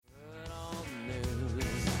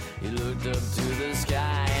looked up to the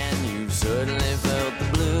sky and you certainly felt the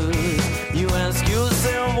blues. You ask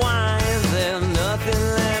yourself, why is there nothing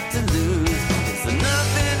left to lose? Is there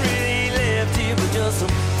nothing really left here but just some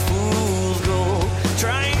fool's gold?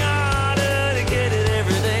 Trying harder to get it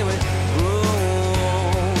every day we grow.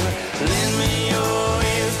 Lend me your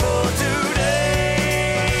ears for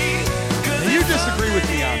today. You disagree with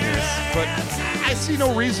me on this, but I see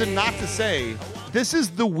no reason not to say this is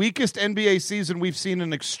the weakest NBA season we've seen in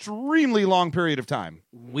an extremely long period of time.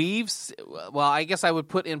 Well, I guess I would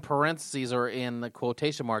put in parentheses or in the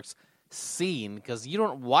quotation marks seen, because you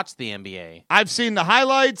don't watch the NBA. I've seen the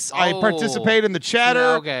highlights. I participate in the chatter.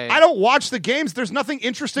 Yeah, okay. I don't watch the games. There's nothing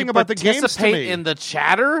interesting about the games to me. Participate in the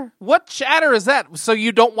chatter? What chatter is that? So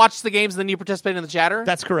you don't watch the games, then you participate in the chatter?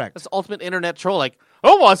 That's correct. That's ultimate internet troll. Like,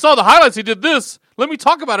 oh, well, I saw the highlights. He did this. Let me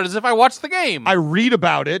talk about it as if I watched the game. I read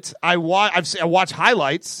about it. I watch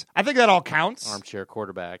highlights. I think that all counts. Armchair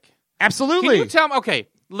quarterback. Absolutely. Can you tell me? Okay,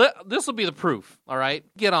 this will be the proof. All right,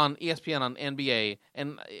 get on ESPN on NBA,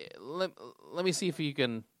 and let me see if you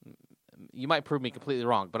can. You might prove me completely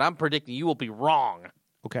wrong, but I'm predicting you will be wrong.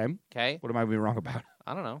 Okay. Okay. What am I being wrong about?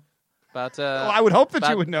 I don't know. About well, I would hope that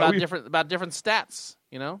you would know about different stats.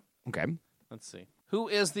 You know. Okay. Let's see. Who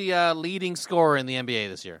is the leading scorer in the NBA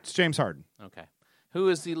this year? It's James Harden. Okay. Who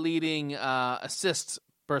is the leading assist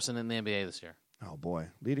person in the NBA this year? Oh boy,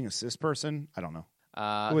 leading assist person? I don't know.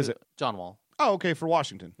 Who is it? John Wall. Oh, okay, for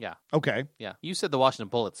Washington. Yeah. Okay. Yeah. You said the Washington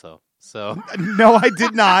Bullets, though. So no, I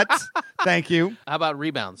did not. Thank you. How about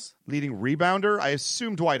rebounds? Leading rebounder? I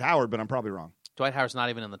assume Dwight Howard, but I'm probably wrong. Dwight Howard's not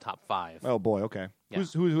even in the top 5. Oh boy, okay. Yeah.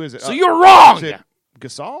 Who is it? So you're wrong. Is it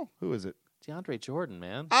Gasol? Who is it? DeAndre Jordan,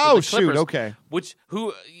 man. Oh, the Clippers, shoot, okay.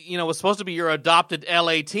 Who was supposed to be your adopted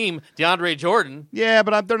LA team, DeAndre Jordan. Yeah,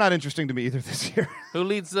 but they're not interesting to me either this year. Who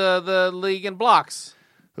leads the league in blocks?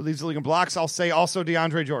 Who leads the league in blocks? I'll say also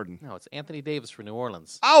DeAndre Jordan. No, it's Anthony Davis for New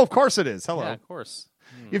Orleans. Oh, of course it is. Hello. Yeah, of course.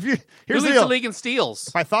 If you Who leads the league in steals?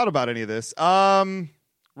 If I thought about any of this, Wrong.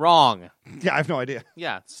 yeah, I have no idea.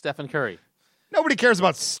 Yeah, Stephen Curry. Nobody cares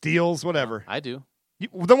about steals, whatever. I do.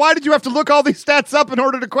 Then why did you have to look all these stats up in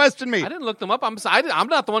order to question me? I didn't look them up. I'm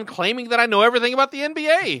not the one claiming that I know everything about the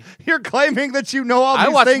NBA. You're claiming that you know all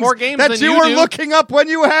these watch things more games that than you you were do. looking up when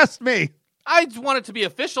you asked me. I want it to be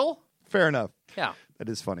official. Fair enough. Yeah. That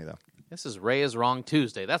is funny, though. This is Ray is Wrong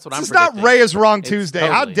Tuesday. That's what I'm This is predicting. not Ray is Wrong It's Tuesday.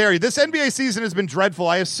 totally. How dare you? This NBA season has been dreadful.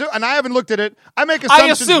 I assume, and I haven't looked at it. I make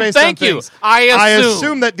assumptions based on things. I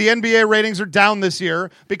assume that the NBA ratings are down this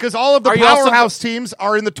year because all of the Are you also- powerhouse teams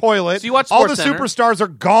are in the toilet. So you watch all the SportsCenter. superstars are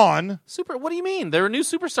gone. What do you mean? There are new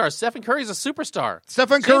superstars. Stephen Curry's a superstar.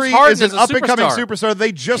 Stephen James Curry Harden is an a up-and-coming superstar.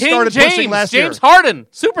 They just King started James, pushing last James year. Harden,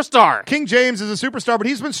 superstar. King James is a superstar, but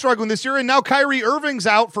he's been struggling this year, and now Kyrie Irving's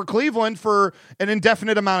out for Cleveland for an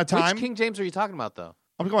indefinite amount of time. Which King James are you talking about, though?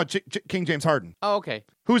 I'm going King James Harden. Oh, okay.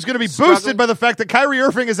 Who's going to be Struggling? boosted by the fact that Kyrie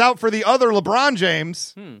Irving is out for the other LeBron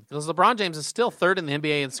James. Because LeBron James is still third in the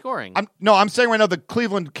NBA in scoring. I'm saying right now the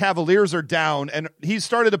Cleveland Cavaliers are down, and he's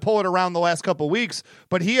started to pull it around the last couple of weeks,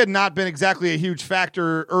 but he had not been exactly a huge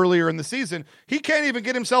factor earlier in the season. He can't even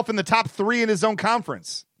get himself in the top 3 in his own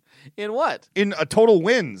conference. In what? In a total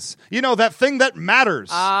wins. You know, that thing that matters.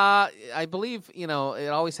 I believe, it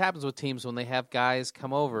always happens with teams when they have guys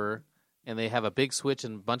come over and they have a big switch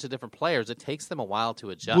and a bunch of different players. It takes them a while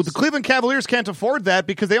to adjust. Well, the Cleveland Cavaliers can't afford that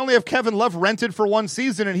because they only have Kevin Love rented for one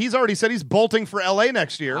season, and he's already said he's bolting for LA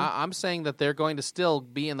next year. I'm saying that they're going to still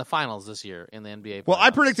be in the finals this year in the NBA. Well,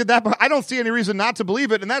 I playoffs. predicted that, but I don't see any reason not to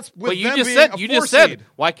believe it, and that's with But you them just being said a you 4 just said seed.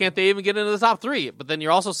 why can't they even get into the top 3? But then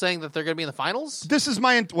you're also saying that they're going to be in the finals. This is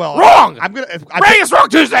my Wrong! I'm gonna. Ray is Wrong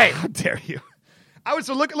Tuesday. How dare you? I would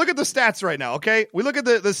look at the stats right now, okay? We look at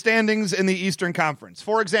the standings in the Eastern Conference.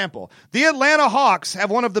 For example, the Atlanta Hawks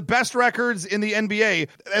have one of the best records in the NBA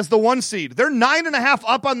as the 1 seed. They're 9.5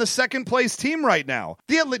 up on the second place team right now.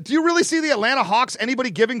 Do you really see the Atlanta Hawks?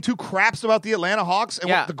 Anybody giving 2 craps about the Atlanta Hawks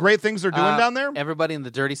and what the great things they're doing down there? Everybody in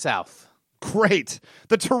the dirty South. Great.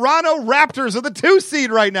 The Toronto Raptors are the 2 seed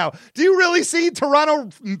right now. Do you really see Toronto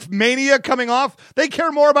mania coming off? They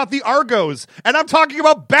care more about the Argos. And I'm talking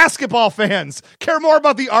about basketball fans. Care more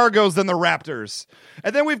about the Argos than the Raptors.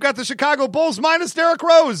 And then we've got the Chicago Bulls minus Derrick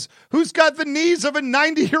Rose, who's got the knees of a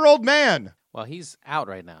 90-year-old man. Well, he's out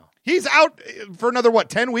right now. He's out for another,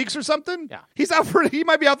 10 weeks or something? Yeah. He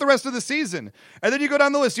might be out the rest of the season. And then you go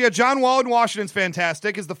down the list. Yeah, John Wall in Washington's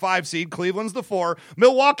fantastic, is the 5 seed. Cleveland's the 4.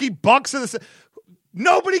 Milwaukee Bucks are the 6.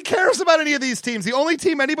 Nobody cares about any of these teams. The only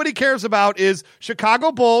team anybody cares about is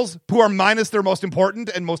Chicago Bulls, who are minus their most important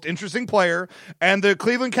and most interesting player, and the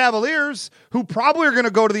Cleveland Cavaliers, who probably are going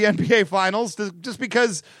to go to the NBA Finals just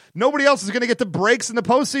because nobody else is going to get the breaks in the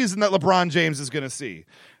postseason that LeBron James is going to see.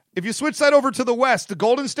 If you switch that over to the West, the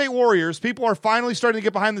Golden State Warriors, people are finally starting to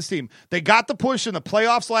get behind this team. They got the push in the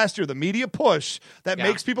playoffs last year, the media push that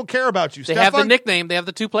makes people care about you. They have the nickname. They have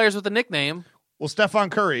the two players with the nickname. Well, Stephen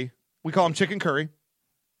Curry, we call him Chicken Curry.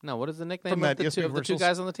 No, what is the nickname From of that the two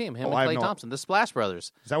guys on the team? Him and Klay Thompson, the Splash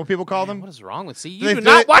Brothers. Is that what people call them? What is wrong with you? You do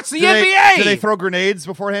not watch the NBA. Do they throw grenades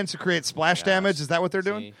beforehand to create splash damage? Is that what they're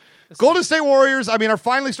doing? Golden State Warriors, I mean, are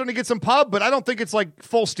finally starting to get some pub, but I don't think it's like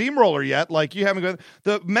full steamroller yet. Like you haven't got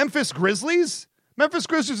the Memphis Grizzlies. Memphis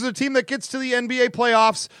Grizzlies is a team that gets to the NBA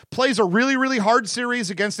playoffs, plays a really, really hard series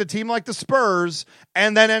against a team like the Spurs,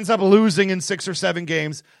 and then ends up losing in 6 or 7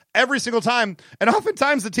 games every single time. And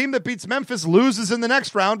oftentimes the team that beats Memphis loses in the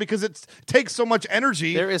next round because it takes so much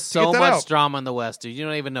energy. There is so much drama in the West, dude. You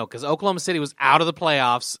don't even know, because Oklahoma City was out of the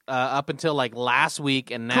playoffs up until like last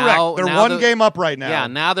week, and now they're one game up right now. Yeah,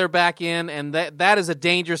 now they're back in, and that is a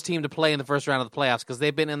dangerous team to play in the first round of the playoffs because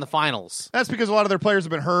they've been in the finals. That's because a lot of their players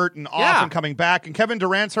have been hurt and off and coming back, and Kevin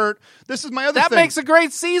Durant's hurt. This is my other thing. That makes a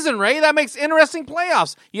great season, Ray. That makes interesting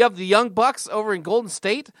playoffs. You have the young Bucks over in Golden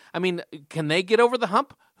State. I mean, can they get over the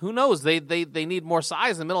hump? Who knows? They need more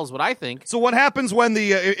size in the middle is what I think. So what happens when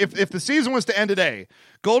if the season was to end today,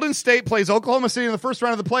 Golden State plays Oklahoma City in the first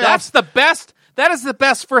round of the playoffs? That is the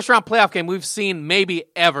best first round playoff game we've seen maybe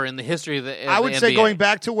ever in the history of the NBA. I would say going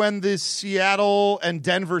back to when the Seattle and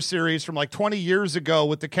Denver series from like 20 years ago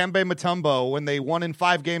with the Dikembe Mutombo when they won in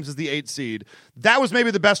 5 games as the 8th seed. That was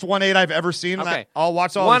maybe the best 1-8 I've ever seen. Okay. I'll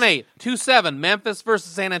watch all 1-8, 2-7, Memphis versus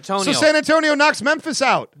San Antonio. So San Antonio knocks Memphis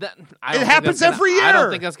out. It happens every year. I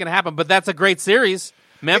don't think that's going to happen, but that's a great series.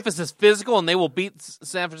 Memphis is physical, and they will beat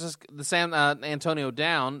San Antonio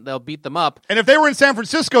down. They'll beat them up. And if they were in San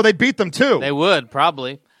Francisco, they'd beat them too. They would,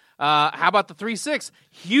 probably. How about the 3-6?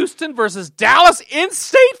 Houston versus Dallas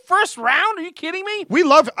in-state first round? Are you kidding me? We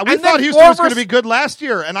thought Houston was going to be good last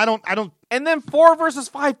year, and I don't. And then 4 versus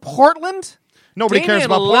 5, Portland? Nobody cares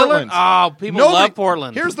about Lillard? Portland. Oh, people love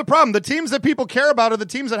Portland. Here's the problem. The teams that people care about are the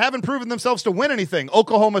teams that haven't proven themselves to win anything.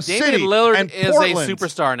 Oklahoma City Damian Lillard and is Portland. a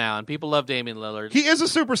superstar now, and people love Damian Lillard. He is a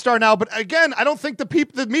superstar now, but again, I don't think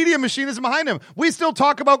the media machine is behind him. We still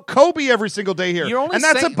talk about Kobe every single day here, and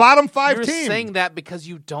that's a bottom 5 team. You're saying that because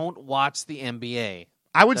you don't watch the NBA.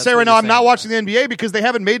 I would say right now I'm not watching the NBA because they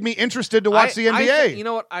haven't made me interested to watch the NBA. You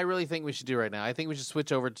know what I really think we should do right now? I think we should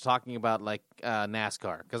switch over to talking about like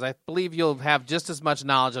NASCAR, because I believe you'll have just as much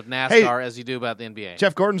knowledge of NASCAR as you do about the NBA.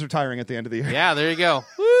 Jeff Gordon's retiring at the end of the year. Yeah, there you go.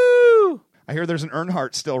 Woo! I hear there's an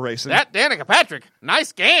Earnhardt still racing. That Danica Patrick,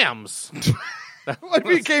 nice gams. What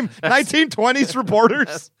became 1920s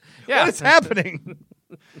reporters? What is happening?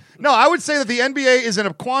 No, I would say that the NBA is in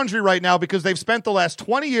a quandary right now because they've spent the last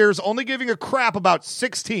 20 years only giving a crap about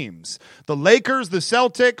 6 teams. The Lakers, the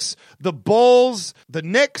Celtics, the Bulls, the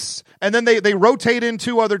Knicks, and then they rotate in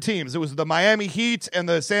 2 other teams. It was the Miami Heat and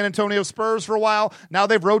the San Antonio Spurs for a while. Now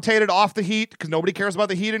they've rotated off the Heat because nobody cares about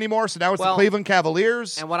the Heat anymore, so now it's the Cleveland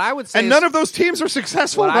Cavaliers. And what I would say none of those teams are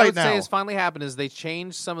successful right now. What I would say has finally happened is they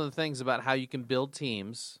changed some of the things about how you can build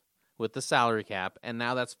teams with the salary cap, and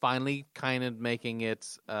now that's finally kind of making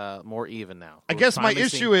it more even now. I guess my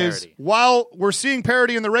issue is, while we're seeing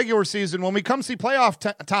parity in the regular season, when we come see playoff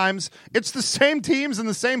times, it's the same teams and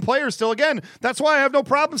the same players still. Again, that's why I have no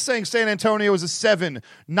problem saying San Antonio is a 7,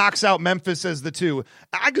 knocks out Memphis as the 2.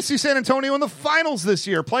 I could see San Antonio in the finals this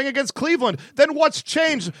year, playing against Cleveland. Then what's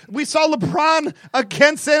changed? We saw LeBron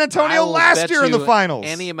against San Antonio last year in the finals.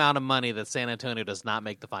 Any amount of money that San Antonio does not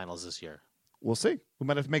make the finals this year. We'll see. We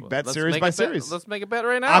might have to make bets series by series. Let's make a bet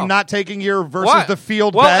right now. I'm not taking your versus the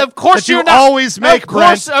field bet. Of course that you're you not. always make,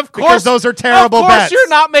 Brent, because those are terrible bets. Of course you're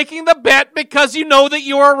not making the bet because you know that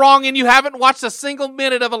you are wrong and you haven't watched a single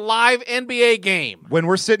minute of a live NBA game. When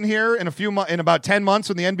we're sitting here in about 10 months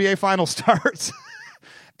when the NBA Finals starts,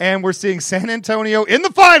 and we're seeing San Antonio in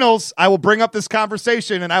the finals, I will bring up this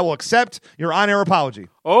conversation and I will accept your on-air apology.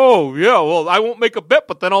 Oh, yeah. Well, I won't make a bet,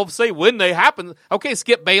 but then I'll say when they happen. Okay,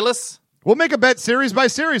 Skip Bayless. We'll make a bet series by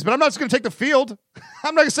series, but I'm not just going to take the field.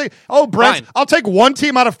 I'm not going to say, oh, Brent, I'll take one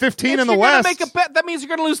team out of 15 in the West. If you're going to make a bet, that means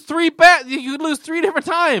you're going to lose 3 bets. You could lose 3 different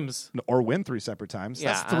times. Or win 3 separate times.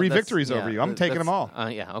 Yeah, that's 3 victories over you. I'm taking them all.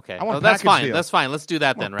 Yeah, okay. I want that's fine. deal. That's fine. Let's do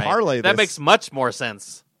that then, right? Parlay that this. makes much more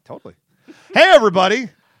sense. Totally. Hey, everybody.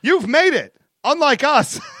 You've made it, unlike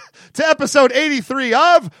us, to episode 83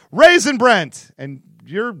 of Raisin Brent. And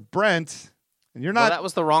you're Brent. And you're not. Well, that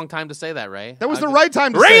was the wrong time to say that, Ray. That was the right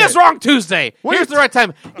time to say Ray it. is wrong Tuesday. Here's the right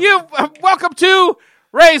time. Welcome to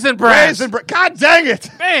Raisin Brent. Raisin Brent. God dang it.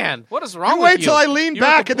 Man, what is wrong you with you? Wait till I lean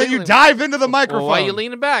back and then you dive into the microphone. Well, why are you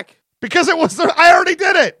leaning back? Because it was I already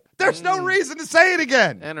did it. There's no reason to say it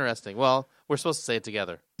again. Interesting. Well, we're supposed to say it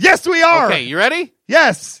together. Yes, we are. Okay, you ready?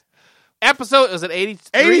 Yes. episode, is it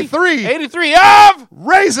 83? 83. 83 of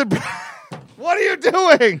Raisin. What are you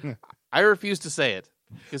doing? I refuse to say it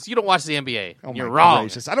because you don't watch the NBA. Oh You're my wrong.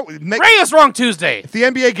 gracious. I don't. Ray is wrong Tuesday. If the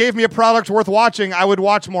NBA gave me a product worth watching, I would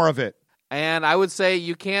watch more of it. And I would say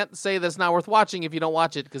you can't say that's not worth watching if you don't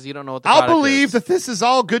watch it because you don't know what the I'll product believe is. that this is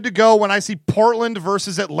all good to go when I see Portland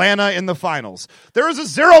versus Atlanta in the finals. There is a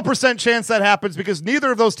 0% chance that happens because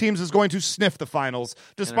neither of those teams is going to sniff the finals,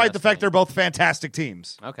 despite the fact they're both fantastic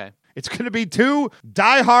teams. Okay. It's going to be two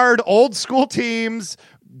diehard old school teams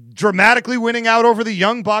dramatically winning out over the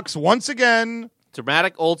Young Bucks once again.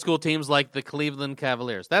 Dramatic old school teams like the Cleveland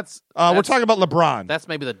Cavaliers. That's We're talking about LeBron. That's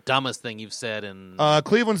maybe the dumbest thing you've said in.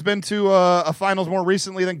 Cleveland's been to a finals more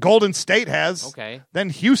recently than Golden State has. Okay. Than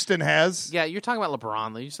Houston has. Yeah, you're talking about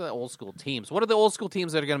LeBron. Though. You said old school teams. What are the old school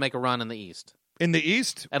teams that are going to make a run in the East? In the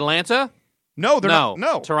East? Atlanta? No, they're no. not.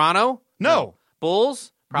 No. Toronto? No.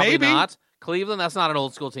 Bulls? Probably Maybe. not. Cleveland, that's not an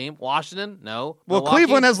old school team. Washington, no. Well, Milwaukee,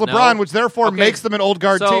 Cleveland has LeBron, no. which therefore Okay. makes them an old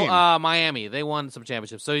guard team. Miami, they won some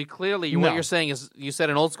championships. So what No. you're saying is you said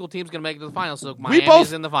an old school team's going to make it to the finals, so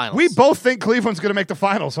Miami's in the finals. We both think Cleveland's going to make the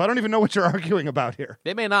finals, so I don't even know what you're arguing about here.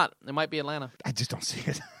 They may not. It might be Atlanta. I just don't see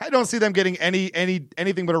it. I don't see them getting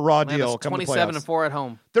anything but a raw deal Atlanta's come 27 to and 4 at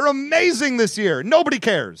home. They're amazing this year. Nobody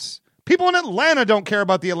cares. People in Atlanta don't care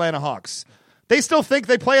about the Atlanta Hawks. They still think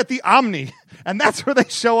they play at the Omni, and that's where they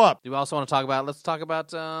show up. Do you also want to talk about? Let's talk about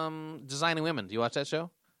Designing Women. Do you watch that show?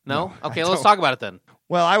 No. Okay, I let's don't. talk about it then.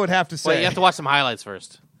 Well, I would have to say. Wait, you have to watch some highlights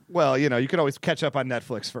first. Well, you can always catch up on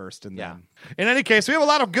Netflix first. And Yeah. then. In any case, we have a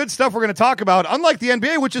lot of good stuff we're going to talk about. Unlike the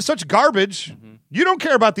NBA, which is such garbage, you don't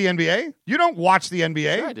care about the NBA. You don't watch the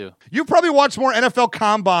NBA. Sure I do. You probably watched more NFL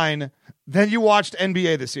Combine than you watched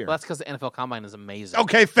NBA this year. Well, that's because the NFL Combine is amazing.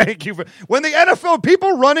 Okay, thank you. When the NFL,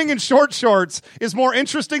 people running in short shorts is more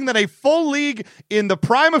interesting than a full league in the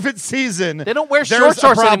prime of its season. They don't wear there's short a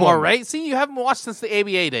shorts problem. anymore, right? See, you haven't watched since the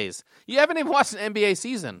ABA days. You haven't even watched an NBA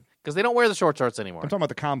season because they don't wear the short shorts anymore. I'm talking about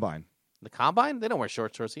the Combine. The Combine, they don't wear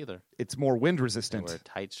short shorts either. It's more wind They resistant. wear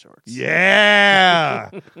tight shorts.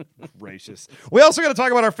 Yeah. Gracious. We also got to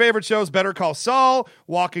talk about our favorite shows, Better Call Saul,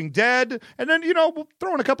 Walking Dead, and then, we'll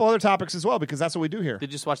throw in a couple other topics as well because that's what we do here. Did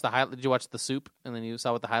you just watch Did you watch The Soup and then you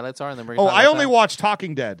saw what the highlights are? And then we're Oh, gonna talk I about only that? watch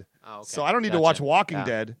Talking Dead. Oh, okay. So I don't need to Gotcha. watch Walking Yeah.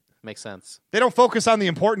 Dead. Makes sense. They don't focus on the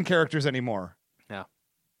important characters anymore. Yeah.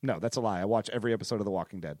 No, that's a lie. I watch every episode of The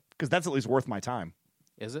Walking Dead because that's at least worth my time.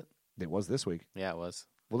 Is it? It was this week. Yeah, it was.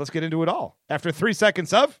 Well, let's get into it all. After 3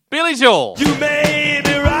 seconds of... Billy Joel. You may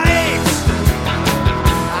be right.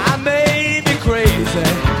 I may be crazy.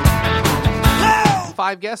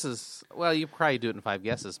 5 guesses. Well, you probably do it in 5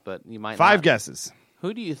 guesses, but you might 5 not. guesses.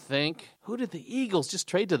 Who do you think? Who did the Eagles just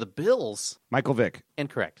trade to the Bills? Michael Vick.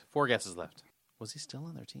 Incorrect. 4 guesses left. Was he still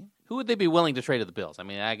on their team? Who would they be willing to trade to the Bills? I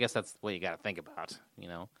mean, I guess that's what you got to think about,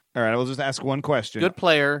 All right, I'll just ask one question. Good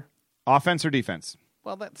player. Offense or defense?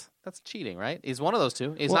 Well, that's cheating, right? He's one of those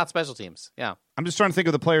two. He's Well- not special teams. Yeah. I'm just trying to think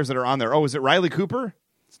of the players that are on there. Oh, is it Riley Cooper?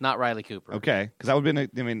 It's not Riley Cooper. Okay, because that would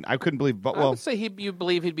have been... I couldn't believe... But, I well, would say you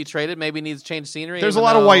believe he'd be traded. Maybe he needs to change scenery. there's a even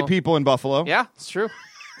lot of though- white people in Buffalo. Yeah, it's true.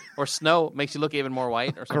 Or snow makes you look even more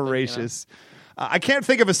white or something. Gracious. I can't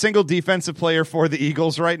think of a single defensive player for the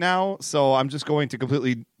Eagles right now, so I'm just going to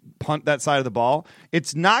completely punt that side of the ball.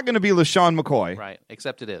 It's not going to be LaShawn McCoy. Right,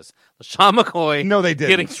 except it is. LaShawn McCoy No, they didn't.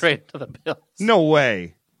 getting traded to the Bills. No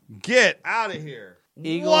way. Get out of here.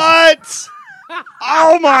 Eagles. What?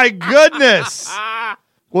 Oh, my goodness.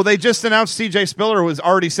 Well, they just announced C.J. Spiller was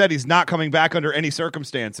already said he's not coming back under any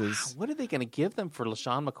circumstances. What are they going to give them for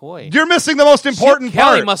LaShawn McCoy? You're missing the most important Chip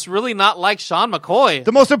Kelly part. must really not like Sean McCoy.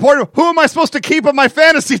 The most important. Who am I supposed to keep on my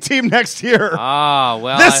fantasy team next year?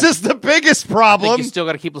 Well, This is the biggest I think problem. you still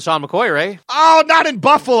got to keep LaShawn McCoy, right? Oh, not in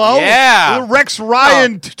Buffalo. Yeah. The Rex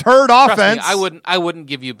Ryan turd Trust offense. me, I wouldn't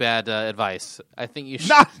give you bad advice. I think you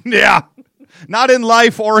should. Not in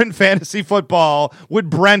life or in fantasy football would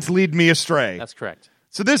Brent lead me astray. That's correct.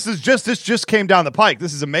 So this just came down the pike.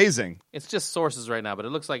 This is amazing. It's just sources right now, but it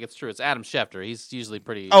looks like it's true. It's Adam Schefter. He's usually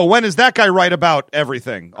pretty. Oh, when is that guy right about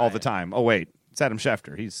everything all the time? Oh, wait. It's Adam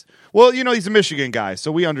Schefter. He's a Michigan guy,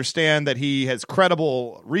 so we understand that he has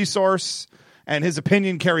credible resource and his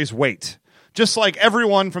opinion carries weight. Just like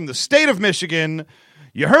everyone from the state of Michigan.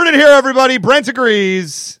 You heard it here, everybody. Brent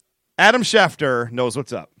agrees. Adam Schefter knows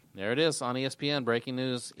what's up. There it is on ESPN. Breaking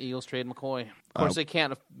news: Eagles trade McCoy. Of course, they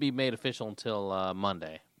can't be made official until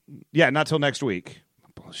Monday. Yeah, not till next week.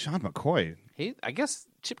 Sean McCoy. I guess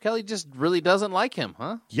Chip Kelly just really doesn't like him,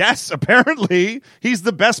 huh? Yes, apparently he's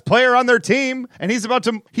the best player on their team, and he's about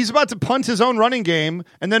to punt his own running game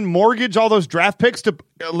and then mortgage all those draft picks to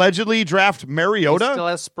allegedly draft Mariota. He still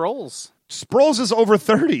has Sproles. Sproles is over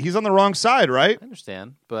 30. He's on the wrong side, right? I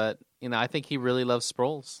understand, but I think he really loves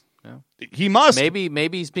Sproles. Yeah. He must.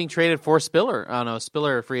 Maybe he's being traded for Spiller. Oh no,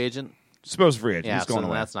 Spiller free agent. Suppose free agent. Yeah, He's going so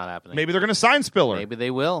away. that's not happening. Maybe they're going to sign Spiller. Maybe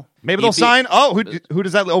they will. Maybe they'll sign. Oh, who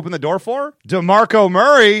does that open the door for? DeMarco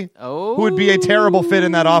Murray, Oh, who would be a terrible fit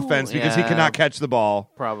in that offense because he cannot catch the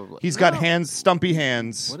ball. Probably. He's got stumpy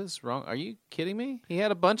hands. What is wrong? Are you kidding me? He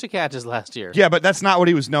had a bunch of catches last year. Yeah, but that's not what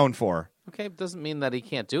he was known for. Okay, doesn't mean that he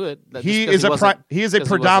can't do it. He is a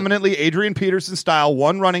predominantly Adrian Peterson style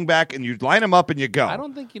one running back, and you line him up and you go. I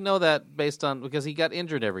don't think you know that because he got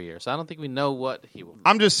injured every year, so I don't think we know what he will.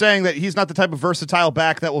 I'm just saying that he's not the type of versatile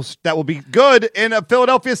back that will be good in a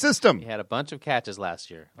Philadelphia system. He had a bunch of catches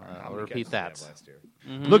last year. I'll repeat that.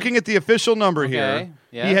 Looking at the official number here,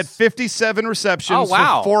 yes. he had 57 receptions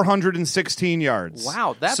for 416 yards.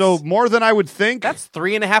 Wow, so more than I would think. That's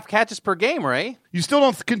 3.5 catches per game, Ray. You still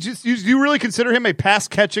don't? You really consider him a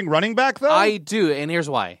pass-catching running back, though? I do, and here's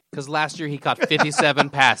why. Because last year he caught 57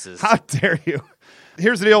 passes. How dare you?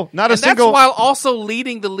 Here's the deal. That's while also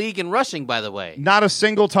leading the league in rushing, by the way. Not a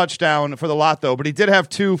single touchdown for the lot, though, but he did have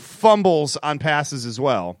 2 fumbles on passes as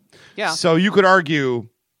well. Yeah. So you could argue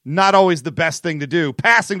not always the best thing to do,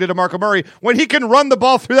 passing to DeMarco Murray when he can run the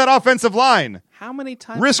ball through that offensive line. How many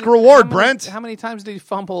times? Risk-reward, Brent. How many times did he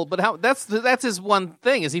fumble? But that's his one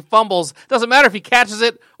thing is he fumbles. Doesn't matter if he catches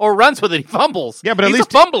it or runs with it. He fumbles. Yeah, but he's at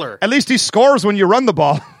least a fumbler. At least he scores when you run the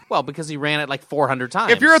ball. Well, because he ran it like 400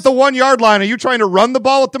 times. If you're at the 1 yard line, are you trying to run the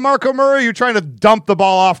ball with DeMarco Murray? Or are you trying to dump the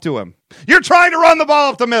ball off to him? You're trying to run the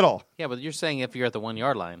ball up the middle. Yeah, but you're saying if you're at the 1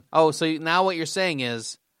 yard line. Oh, so now what you're saying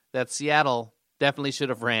is that Seattle definitely should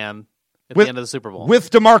have ran at the end of the Super Bowl with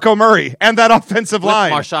DeMarco Murray and that offensive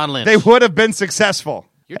line. Marshawn Lynch. They would have been successful.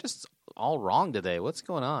 You're just all wrong today. What's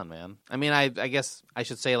going on, man? I mean, I guess I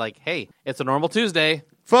should say, like, hey, it's a normal Tuesday.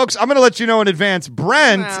 Folks, I'm going to let you know in advance.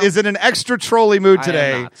 Brent is in an extra trolly mood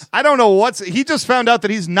today. I don't know he just found out that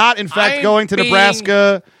he's not, in fact, going to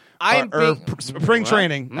Nebraska or spring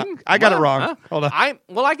training. I got it wrong. Huh? Hold on.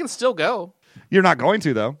 I can still go. You're not going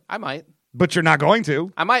to, though. I might. But you're not going to.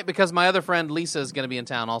 I might because my other friend Lisa is going to be in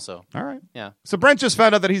town also. All right. Yeah. So Brent just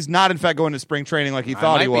found out that he's not, in fact, going to spring training like he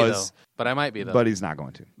thought he was. But I might be, though. But he's not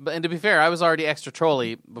going to. And to be fair, I was already extra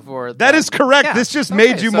trolly before. That is correct. Yeah. This just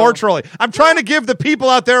made you more trolly. I'm trying to give the people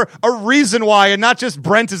out there a reason why and not just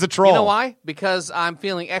Brent is a troll. You know why? Because I'm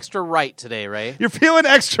feeling extra right today, Ray. You're feeling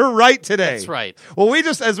extra right today. That's right. Well, we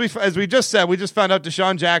just, as we just said, we just found out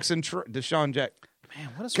Deshaun Jackson. Man,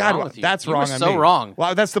 what is wrong with you? That's wrong. You were so wrong.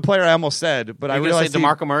 Well, that's the player I almost said, but I realized. Say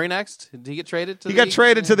DeMarco Murray next? Did he get traded to? He got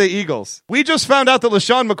traded to the Eagles. We just found out that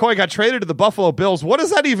LaShawn McCoy got traded to the Buffalo Bills. What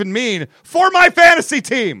does that even mean for my fantasy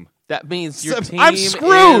team? That means your team I'm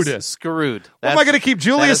screwed. Is screwed. Am I going to keep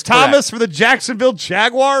Julius Thomas for the Jacksonville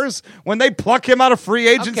Jaguars when they pluck him out of free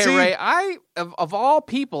agency? Okay, Ray. Of all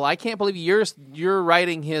people, I can't believe you're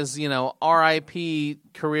writing his R.I.P.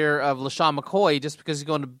 career of LaShawn McCoy just because he's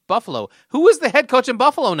going to Buffalo. Who is the head coach in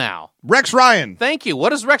Buffalo now? Rex Ryan. Thank you.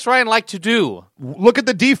 What does Rex Ryan like to do? Look at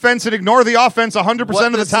the defense and ignore the offense 100% of the time.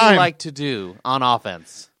 What does he like to do on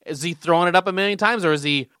offense? Is he throwing it up a million times, or is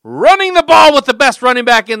he running the ball with the best running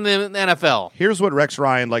back in the NFL? Here's what Rex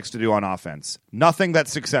Ryan likes to do on offense. Nothing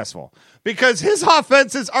that's successful. Because his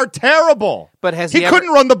offenses are terrible. But he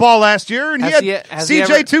couldn't run the ball last year, and he had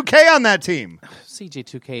CJ2K on that team.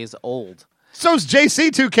 CJ2K is old. So's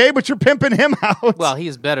JC2K, but you're pimping him out. Well,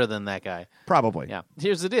 he's better than that guy. Probably. Yeah.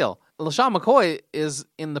 Here's the deal. LaShawn McCoy is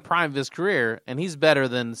in the prime of his career, and he's better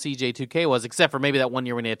than CJ2K was, except for maybe that 1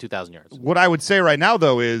 year when he had 2,000 yards. What I would say right now,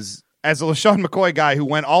 though, is as a LaShawn McCoy guy who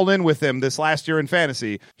went all in with him this last year in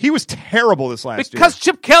fantasy, he was terrible this last year. Because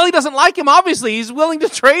Chip Kelly doesn't like him, obviously. He's willing to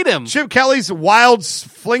trade him. Chip Kelly's wild,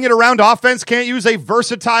 fling it around offense can't use a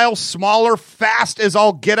versatile, smaller, fast as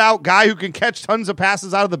all get out guy who can catch tons of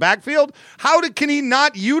passes out of the backfield. Can he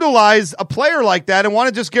not utilize a player like that and want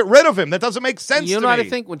to just get rid of him? That doesn't make sense to me. You know what I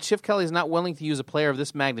think? When Chip Kelly is not willing to use a player of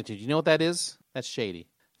this magnitude, you know what that is? That's shady.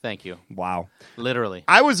 Thank you. Wow. Literally.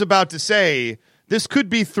 I was about to say, this could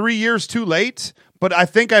be 3 years too late, but I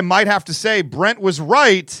think I might have to say Brent was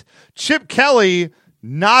right. Chip Kelly,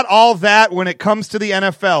 not all that when it comes to the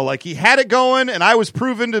NFL. Like, he had it going, and I was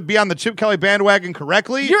proven to be on the Chip Kelly bandwagon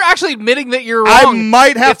correctly. You're actually admitting that you're wrong. I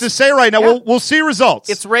might have to say right now, we'll see results.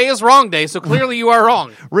 It's Ray is wrong day, so clearly you are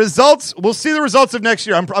wrong. Results, we'll see the results of next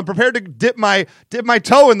year. I'm prepared to dip my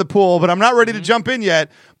toe in the pool, but I'm not ready to jump in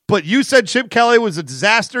yet. But you said Chip Kelly was a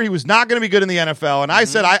disaster. He was not going to be good in the NFL. And I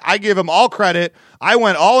said I give him all credit. I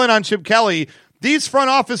went all in on Chip Kelly. These front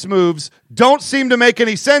office moves don't seem to make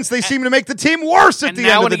any sense. They seem to make the team worse at the end of the day. And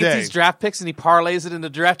now when he gets these draft picks and he parlays it into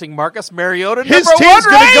drafting Marcus Mariota, his team's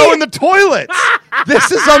going to go in the toilet.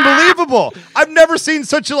 This is unbelievable. I've never seen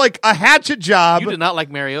such a hatchet job. You did not like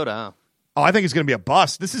Mariota, huh? Oh, I think he's going to be a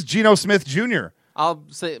bust. This is Geno Smith Jr. I'll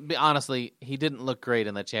say, honestly, he didn't look great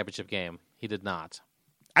in that championship game. He did not.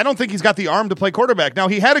 I don't think he's got the arm to play quarterback. Now,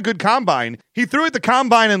 he had a good combine. He threw at the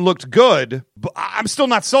combine and looked good, but I'm still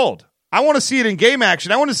not sold. I want to see it in game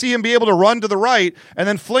action. I want to see him be able to run to the right and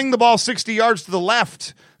then fling the ball 60 yards to the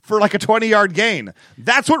left for like a 20-yard gain.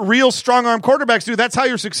 That's what real strong-arm quarterbacks do. That's how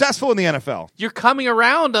you're successful in the NFL. You're coming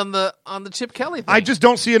around on the Chip Kelly thing. I just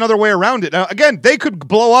don't see another way around it. Now, again, they could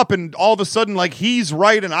blow up and all of a sudden he's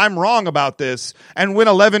right and I'm wrong about this and win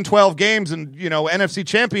 11, 12 games and, NFC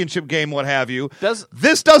championship game, what have you.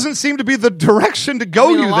 This doesn't seem to be the direction to go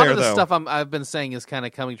a lot there, of the though. stuff I've been saying is kind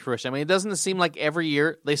of coming to fruition. I mean, it doesn't seem like every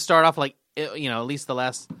year they start off at least the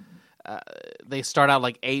last... they start out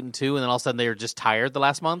 8-2, and then all of a sudden they're just tired the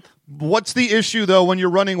last month. What's the issue, though, when you're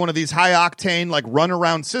running one of these high-octane,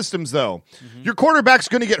 run-around systems, though? Mm-hmm. Your quarterback's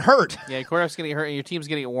going to get hurt. Yeah, your quarterback's going to get hurt, and your team's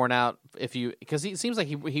going to get worn out because he seems like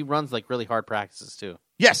he runs really hard practices, too.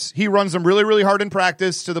 Yes, he runs them really, really hard in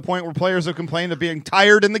practice to the point where players have complained of being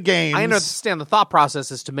tired in the games. I understand the thought process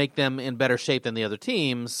is to make them in better shape than the other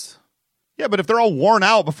teams. Yeah, but if they're all worn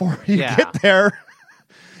out before you get there...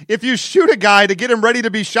 If you shoot a guy to get him ready to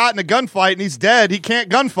be shot in a gunfight and he's dead, he can't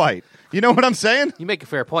gunfight. You know what I'm saying? You make a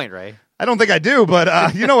fair point, Ray. I don't think I do,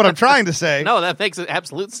 but you know what I'm trying to say. No, that makes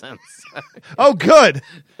absolute sense. Oh, good.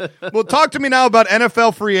 Well, talk to me now about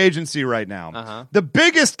NFL free agency right now. Uh-huh. The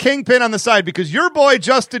biggest kingpin on the side, because your boy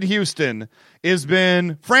Justin Houston has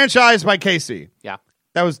been franchised by KC. Yeah.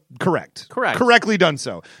 That was correct. Correct. Correctly done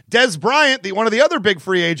so. Des Bryant, one of the other big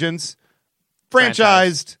free agents,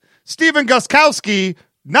 franchised. Steven Gostkowski,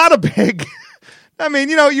 not a big... I mean,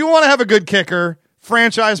 you want to have a good kicker,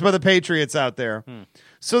 franchised by the Patriots out there.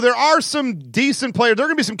 So there are some decent players. There are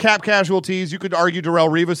going to be some cap casualties. You could argue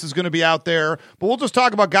Darrelle Revis is going to be out there, but we'll just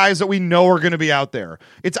talk about guys that we know are going to be out there.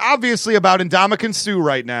 It's obviously about Ndamukong Suh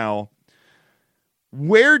right now.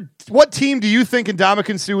 What team do you think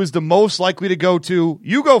Ndamukong Suh is the most likely to go to?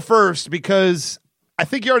 You go first because I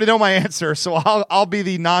think you already know my answer, so I'll be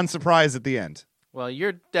the non-surprise at the end. Well,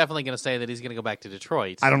 you're definitely going to say that he's going to go back to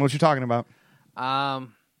Detroit. I don't know what you're talking about.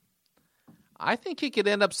 I think he could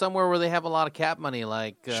end up somewhere where they have a lot of cap money,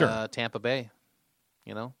 like Sure. Tampa Bay.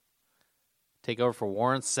 Take over for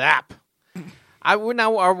Warren Sapp.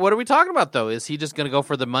 What are we talking about, though? Is he just going to go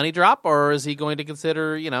for the money drop, or is he going to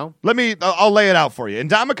consider, I'll lay it out for you.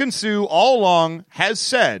 Ndamukong Suh all along has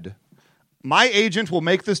said, my agent will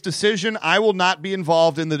make this decision. I will not be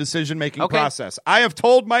involved in the decision-making process. I have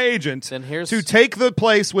told my agent to take the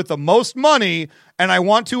place with the most money, and I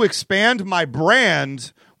want to expand my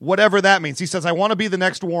brand, whatever that means. He says, I want to be the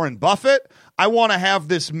next Warren Buffett. I want to have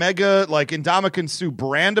this mega, Ndamukong Suh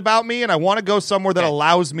brand about me, and I want to go somewhere that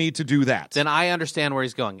allows me to do that. Then I understand where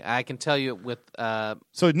he's going. I can tell you with...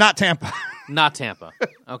 So not Tampa. Not Tampa.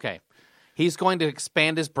 Okay. He's going to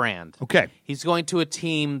expand his brand. Okay. He's going to a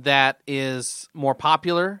team that is more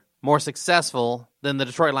popular, more successful than the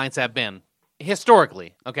Detroit Lions have been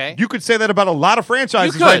historically, okay? You could say that about a lot of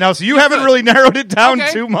franchises right now, so you haven't really narrowed it down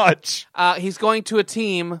too much. He's going to a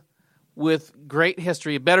team with great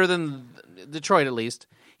history, better than Detroit at least.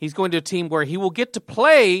 He's going to a team where he will get to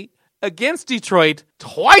play against Detroit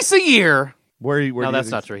twice a year. No, that's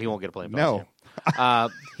not true. He won't get to play him. No.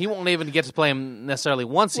 He won't even get to play him necessarily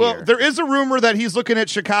once a year. Well, there is a rumor that he's looking at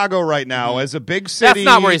Chicago right now as a big city. That's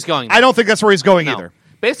not where he's going, though. I don't think that's where he's going either.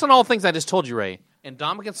 Based on all the things I just told you, Ray,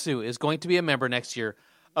 Ndamukong Suh is going to be a member next year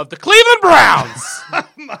of the Cleveland Browns.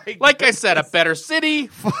 Like I said, a better city,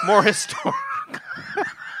 more historic. I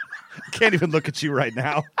can't even look at you right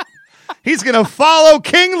now. He's going to follow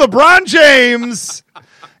King LeBron James.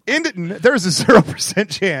 There's a 0%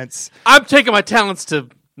 chance. I'm taking my talents to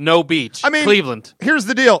No Beach, Cleveland. Here's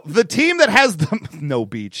the deal. The team that has No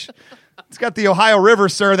Beach. It's got the Ohio River,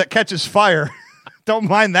 sir, that catches fire. Don't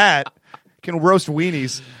mind that. Can roast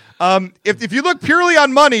weenies. If you look purely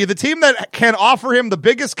on money, the team that can offer him the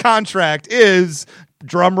biggest contract is,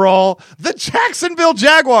 drumroll, the Jacksonville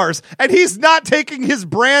Jaguars. And he's not taking his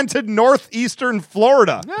brand to northeastern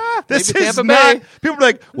Florida. This is Tampa not. Bay. People are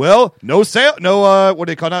like, well, no sale, no, what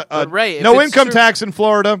do they call it? Ray, no income tax in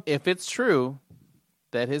Florida. If it's true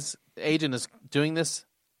that his agent is doing this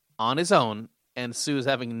on his own and Suh is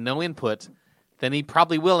having no input, then he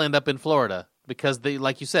probably will end up in Florida because,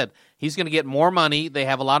 like you said, he's going to get more money. They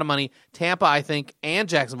have a lot of money. Tampa, I think, and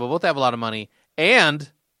Jacksonville both have a lot of money and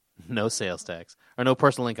no sales tax. Or no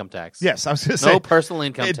personal income tax. Yes, I was going to say. No personal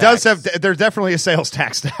income tax. It does have, there's definitely a sales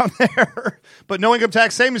tax down there. But no income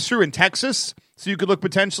tax, same is true in Texas. So you could look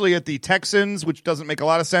potentially at the Texans, which doesn't make a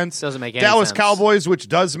lot of sense. Doesn't make any Dallas sense. Cowboys, which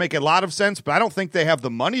does make a lot of sense, but I don't think they have the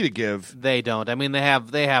money to give. They don't. I mean, they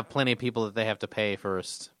have plenty of people that they have to pay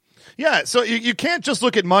first. Yeah, so you can't just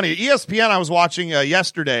look at money. ESPN, I was watching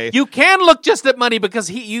yesterday. You can look just at money because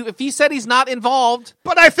if he said he's not involved.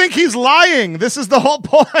 But I think he's lying. This is the whole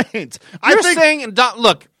point. You're saying,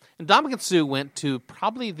 look, Ndamukong Suh went to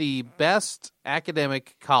probably the best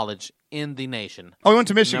academic college in the nation. Oh, he went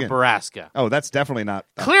to Michigan. Nebraska. Oh, that's definitely not.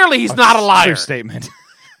 Clearly, he's not a liar. True statement.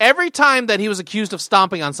 Every time that he was accused of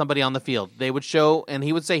stomping on somebody on the field, they would show, and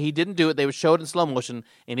he would say he didn't do it. They would show it in slow motion,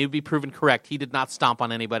 and he would be proven correct. He did not stomp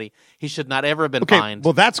on anybody. He should not ever have been fined.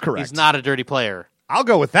 Well, that's correct. He's not a dirty player. I'll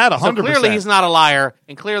go with that 100%. So clearly, he's not a liar,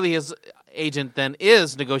 and clearly his agent then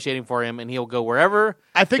is negotiating for him, and he'll go wherever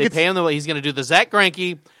I think they pay him the way. He's going to do the Zach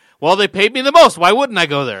Greinke. Well, they paid me the most. Why wouldn't I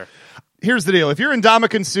go there? Here's the deal. If you're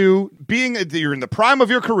Ndamukong Suh, you're in the prime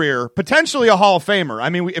of your career, potentially a Hall of Famer.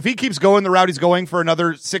 I mean, if he keeps going the route he's going for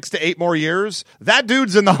another 6 to 8 more years, that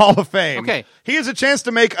dude's in the Hall of Fame. Okay. He has a chance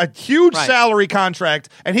to make a huge salary contract,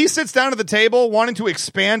 and he sits down at the table wanting to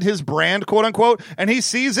expand his brand, quote unquote, and he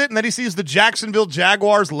sees it, and then he sees the Jacksonville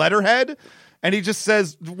Jaguars letterhead, and he just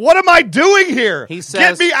says, "What am I doing here? He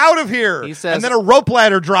says, get me out of here." He says, and then a rope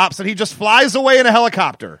ladder drops, and he just flies away in a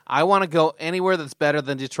helicopter. I want to go anywhere that's better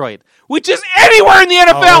than Detroit, which is anywhere in the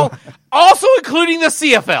NFL, also including the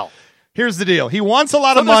CFL. Here's the deal. He wants a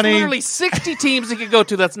lot of money. There's literally 60 teams he could go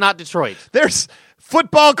to that's not Detroit. There's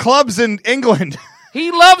football clubs in England.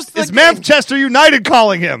 He loves the It's game. Manchester United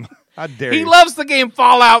calling him. How dare He you? loves the game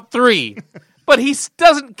Fallout 3, but he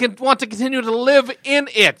doesn't want to continue to live in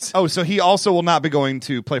it. Oh, so he also will not be going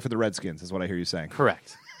to play for the Redskins, is what I hear you saying.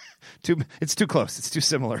 Correct. It's too close. It's too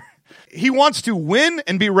similar. He wants to win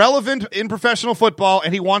and be relevant in professional football,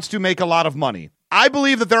 and he wants to make a lot of money. I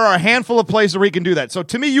believe that there are a handful of places where he can do that. So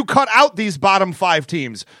to me, you cut out these bottom 5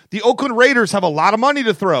 teams. The Oakland Raiders have a lot of money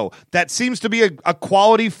to throw. That seems to be a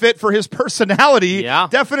quality fit for his personality. Yeah.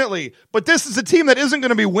 Definitely. But this is a team that isn't going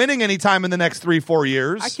to be winning anytime in the next 3-4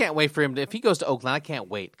 years. I can't wait for him if he goes to Oakland. I can't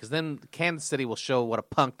wait because then Kansas City will show what a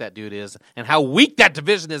punk that dude is and how weak that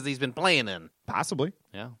division is that he's been playing in. Possibly.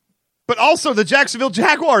 Yeah. But also, the Jacksonville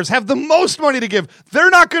Jaguars have the most money to give. They're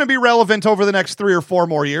not going to be relevant over the next 3 or 4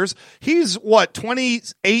 more years. He's,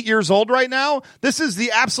 28 years old right now? This is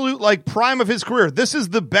the absolute, prime of his career. This is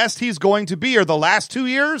the best he's going to be, or the last 2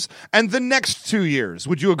 years and the next 2 years.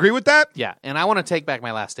 Would you agree with that? Yeah, and I want to take back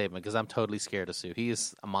my last statement because I'm totally scared of Sue. He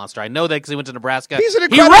is a monster. I know that because he went to Nebraska. He's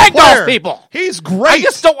an he incredible ragdolls player. people. He's great. I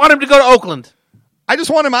just don't want him to go to Oakland. I just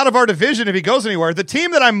want him out of our division if he goes anywhere. The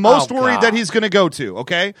team that I'm most worried God. that he's going to go to,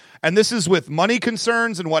 okay? And this is with money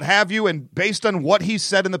concerns and what have you, and based on what he's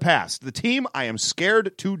said in the past. The team I am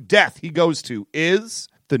scared to death he goes to is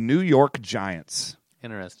the New York Giants.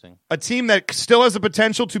 Interesting. A team that still has the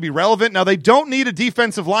potential to be relevant. Now, they don't need a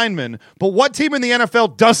defensive lineman, but what team in the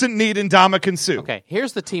NFL doesn't need Ndamukong Suh? Okay,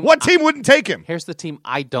 here's the team. What team wouldn't take him? Here's the team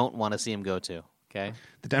I don't want to see him go to. Okay.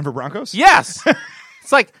 The Denver Broncos? Yes.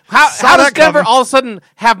 It's like how does that Denver coming. all of a sudden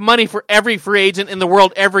have money for every free agent in the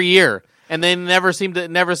world every year, and they never seems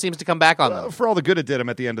to come back on them? For all the good it did him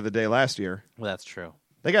at the end of the day last year. Well, that's true.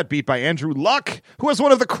 They got beat by Andrew Luck, who has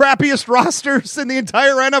one of the crappiest rosters in the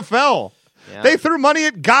entire NFL. Yeah. They threw money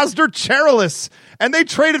at Gosder Cherilus, and they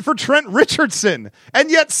traded for Trent Richardson. And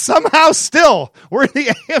yet somehow still we're in the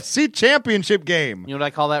AFC Championship game. You know what I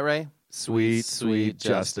call that, Ray? Sweet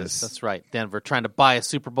justice. That's right. Denver trying to buy a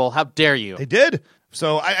Super Bowl. How dare you? They did.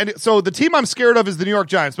 So so the team I'm scared of is the New York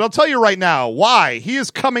Giants. But I'll tell you right now why. He is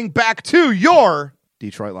coming back to your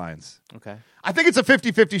Detroit Lions. Okay. I think it's a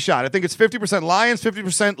 50-50 shot. I think it's 50% Lions,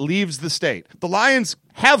 50% leaves the state. The Lions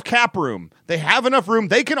have cap room. They have enough room.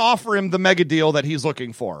 They can offer him the mega deal that he's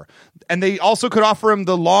looking for. And they also could offer him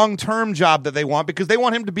the long-term job that they want because they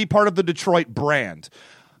want him to be part of the Detroit brand.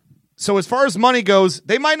 So as far as money goes,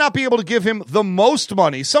 they might not be able to give him the most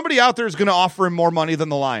money. Somebody out there is going to offer him more money than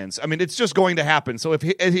the Lions. I mean, it's just going to happen. So if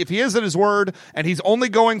he is at his word and he's only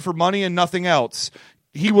going for money and nothing else,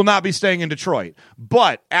 he will not be staying in Detroit.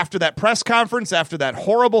 But after that press conference, after that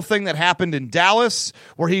horrible thing that happened in Dallas,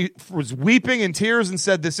 where he was weeping in tears and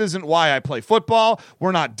said, "This isn't why I play football.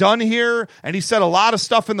 We're not done here." And he said a lot of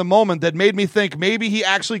stuff in the moment that made me think maybe he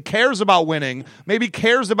actually cares about winning, maybe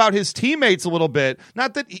cares about his teammates a little bit.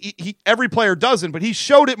 Not that every player doesn't, but he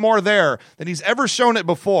showed it more there than he's ever shown it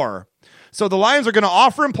before. So the Lions are going to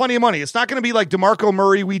offer him plenty of money. It's not going to be like DeMarco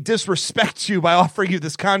Murray, we disrespect you by offering you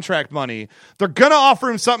this contract money. They're going to offer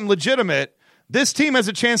him something legitimate. This team has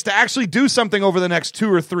a chance to actually do something over the next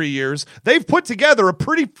 2 or 3 years. They've put together a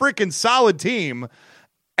pretty freaking solid team,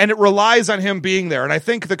 and it relies on him being there. And I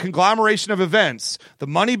think the conglomeration of events, the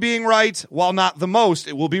money being right, while not the most,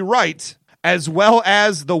 it will be right, as well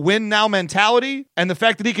as the win now mentality and the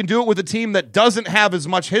fact that he can do it with a team that doesn't have as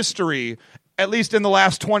much history, at least in the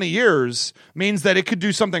last 20 years, means that it could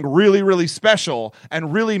do something really, really special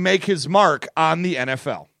and really make his mark on the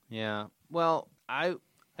NFL. Yeah. Well, I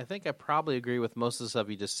think I probably agree with most of the stuff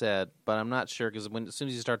you just said, but I'm not sure because as soon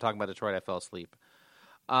as you started talking about Detroit, I fell asleep.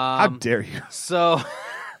 How dare you? So,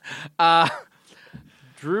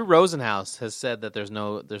 Drew Rosenhaus has said that there's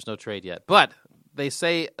no trade yet, but they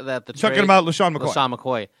say that the talking about LaShawn McCoy. LaShawn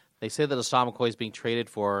McCoy. They say that LaShawn McCoy is being traded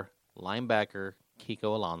for linebacker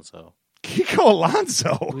Kiko Alonso. Kiko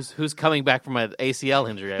Alonso, who's coming back from an ACL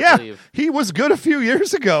injury? I believe he was good a few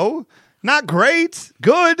years ago. Not great,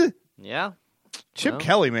 good. Yeah. Chip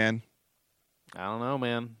Kelly, man. I don't know,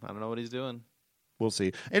 man. I don't know what he's doing. We'll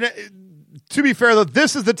see. And to be fair, though,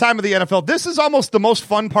 this is the time of the NFL. This is almost the most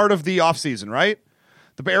fun part of the offseason, right?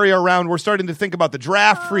 The area around, we're starting to think about the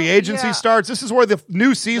draft, free agency starts. This is where the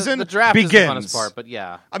new season the draft begins. is the funnest part, but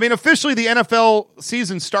yeah. I mean, officially, the NFL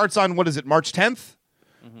season starts on, March 10th?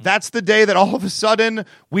 Mm-hmm. That's the day that all of a sudden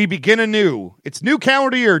we begin anew. It's new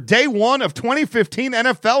calendar year. Day 1 of 2015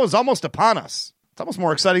 NFL is almost upon us. It's almost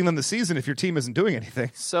more exciting than the season if your team isn't doing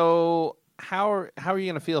anything. So how are you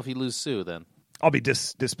going to feel if you lose Sue then? I'll be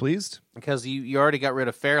displeased. Because you already got rid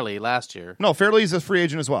of Fairley last year. No, Fairley's a free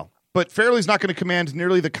agent as well. But Fairley's not going to command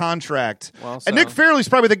nearly the contract. Well, and Nick Fairley's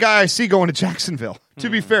probably the guy I see going to Jacksonville. To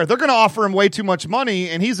be fair, they're going to offer him way too much money,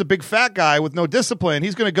 and he's a big fat guy with no discipline.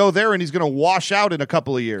 He's going to go there, and he's going to wash out in a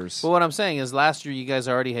couple of years. Well, what I'm saying is last year you guys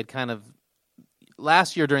already had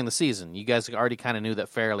last year during the season, you guys already kind of knew that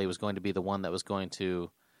Fairley was going to be the one that was going to,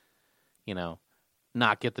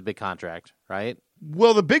 not get the big contract, right?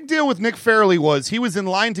 Well, the big deal with Nick Fairley was he was in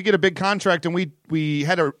line to get a big contract, and we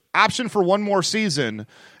had an option for one more season.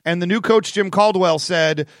 And the new coach, Jim Caldwell,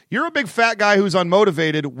 said, "You're a big fat guy who's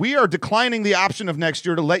unmotivated. We are declining the option of next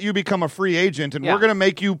year to let you become a free agent, and we're going to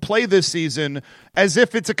make you play this season as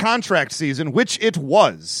if it's a contract season," which it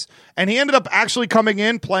was. And he ended up actually coming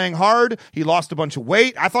in, playing hard. He lost a bunch of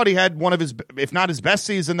weight. I thought he had one of his, if not his best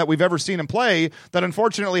season that we've ever seen him play, that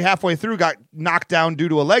unfortunately halfway through got knocked down due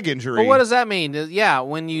to a leg injury. But what does that mean? Yeah,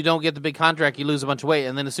 when you don't get the big contract, you lose a bunch of weight,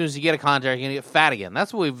 and then as soon as you get a contract, you're going to get fat again.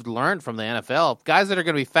 That's what we've learned from the NFL. Guys that are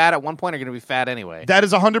going to be fat at one point are going to be fat anyway. That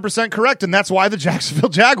is 100% correct, and that's why the Jacksonville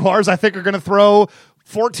Jaguars, I think, are going to throw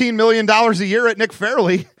 $14 million a year at Nick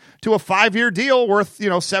Fairley to a 5-year deal worth,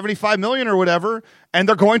 $75 million or whatever, and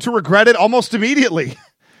they're going to regret it almost immediately,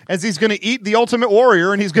 as he's going to eat the Ultimate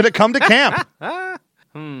Warrior and he's going to come to camp.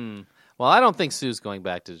 Well, I don't think Sue's going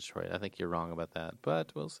back to Detroit. I think you're wrong about that,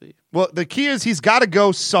 but we'll see. Well, the key is he's got to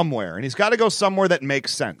go somewhere, and he's got to go somewhere that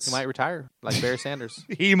makes sense. He might retire, like Barry Sanders.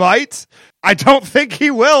 He might. I don't think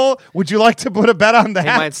he will. Would you like to put a bet on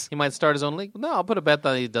that? He might start his own league. No, I'll put a bet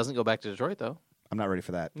that he doesn't go back to Detroit, though. I'm not ready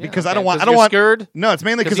for that because I don't want. Scared? No, it's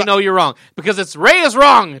mainly because you know you're wrong. Because it's Ray is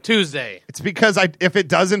wrong Tuesday. It's because if it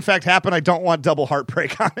does in fact happen, I don't want double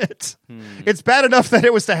heartbreak on it. It's bad enough that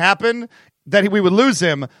it was to happen that we would lose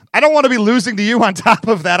him. I don't want to be losing to you on top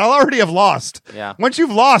of that. I'll already have lost. Yeah. Once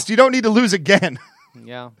you've lost, you don't need to lose again.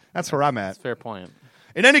 Yeah. That's where I'm at. That's a fair point.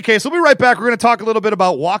 In any case, we'll be right back. We're going to talk a little bit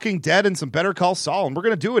about Walking Dead and some Better Call Saul, and we're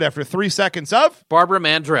going to do it after 3 seconds of Barbara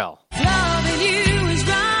Mandrell.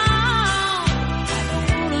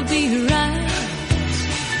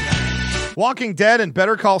 Walking Dead and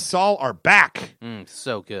Better Call Saul are back.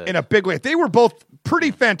 So good. In a big way. They were both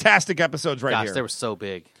pretty fantastic episodes right here. They were so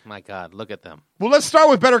big. My God, look at them. Well, let's start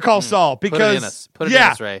with Better Call Saul because Put it in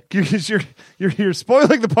us, Ray. You're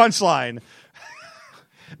spoiling the punchline.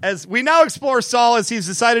 As we now explore Saul as he's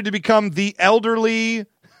decided to become the elderly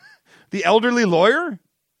lawyer?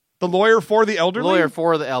 The lawyer for the elderly? Lawyer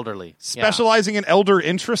for the elderly. Specializing in elder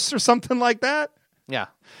interests or something like that? Yeah.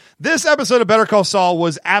 This episode of Better Call Saul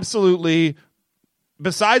was absolutely,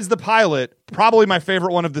 besides the pilot, probably my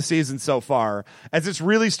favorite one of the season so far, as it's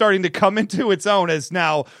really starting to come into its own, as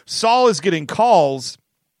now Saul is getting calls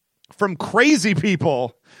from crazy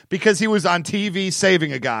people because he was on TV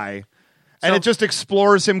saving a guy. And it just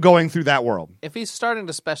explores him going through that world. If he's starting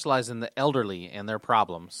to specialize in the elderly and their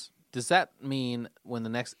problems, does that mean when the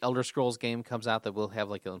next Elder Scrolls game comes out that we'll have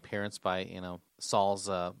like an appearance by, Saul's...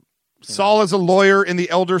 Saul is a lawyer in the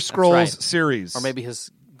Elder Scrolls series. Or maybe his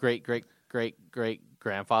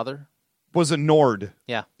great-great-great-great-grandfather was a Nord.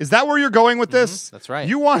 Yeah. Is that where you're going with this? That's right.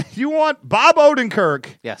 You want Bob Odenkirk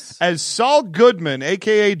as Saul Goodman,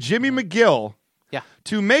 a.k.a. Jimmy McGill,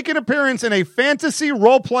 to make an appearance in a fantasy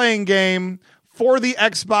role-playing game for the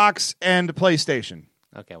Xbox and PlayStation.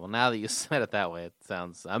 Okay, well, now that you said it that way, it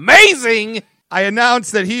sounds amazing. I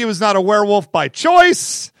announced that he was not a werewolf by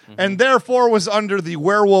choice and therefore was under the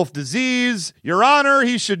werewolf disease. Your Honor,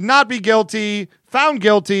 he should not be found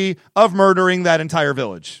guilty of murdering that entire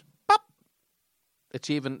village.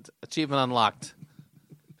 Achievement unlocked.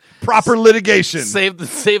 Proper litigation.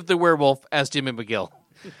 Save the werewolf as Jimmy McGill.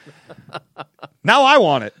 Now I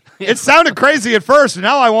want it. It sounded crazy at first, and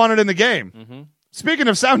now I want it in the game. Speaking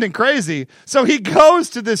of sounding crazy, so he goes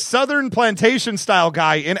to this southern plantation-style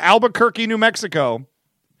guy in Albuquerque, New Mexico,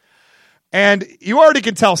 and you already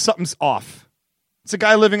can tell something's off. It's a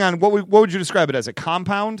guy living on, what would you describe it as, a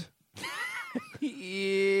compound?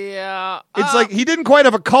 Yeah. It's like he didn't quite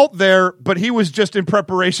have a cult there, but he was just in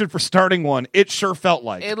preparation for starting one. It sure felt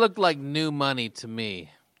like. It looked like new money to me.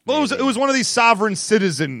 Well, it was one of these sovereign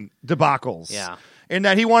citizen debacles. Yeah. In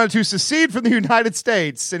that he wanted to secede from the United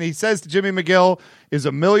States, and he says to Jimmy McGill, "Is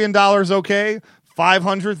 $1 million okay?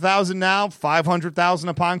 500,000 now, 500,000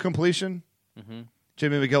 upon completion."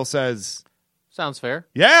 Jimmy McGill says, "Sounds fair."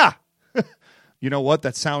 "Yeah." You know what?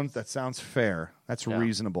 That sounds fair. That's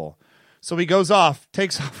reasonable. So he goes off,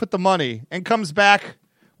 takes off with the money, and comes back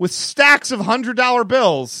with stacks of $100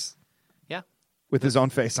 bills. Yeah. With his own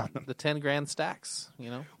face on them. The 10 grand stacks, you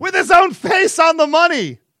know. With his own face on the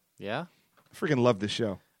money. Yeah. I freaking love this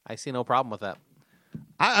show. I see no problem with that.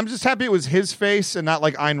 I'm just happy it was his face and not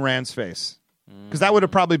like Ayn Rand's face. Because that would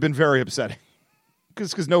have probably been very upsetting.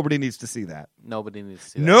 Because nobody needs to see that. Nobody needs to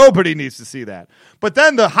see that. Nobody needs to see that. But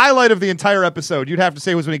then the highlight of the entire episode, you'd have to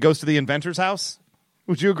say, was when he goes to the inventor's house.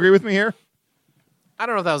 Would you agree with me here? I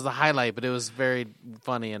don't know if that was the highlight, but it was very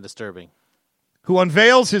funny and disturbing. Who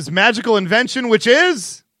unveils his magical invention, which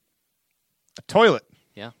is a toilet.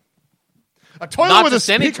 Yeah. A toilet Not with just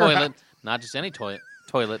a any speaker. toilet. Not just any toilet.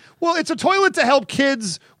 Well, it's a toilet to help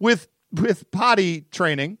kids with potty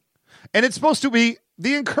training, and it's supposed to be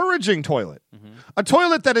the encouraging toilet. A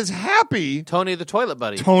toilet that is happy. Tony the Toilet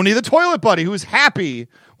Buddy. Tony the Toilet Buddy, who's happy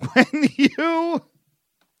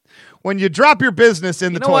when you drop your business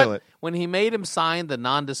in the toilet. What? When he made him sign the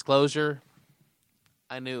non-disclosure,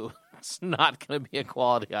 I knew it's not going to be a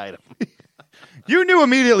quality item. You knew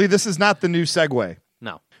immediately this is not the new Segway.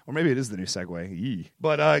 No. Or maybe it is the new Segway. Yee.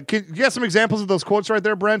 But you got some examples of those quotes right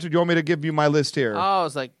there, Brent? Or do you want me to give you my list here? Oh,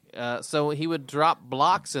 it's like, so he would drop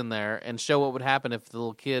blocks in there and show what would happen if the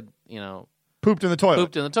little kid, Pooped in the toilet.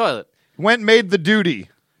 pooped in the toilet. Went and made the duty.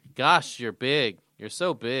 Gosh, you're big. You're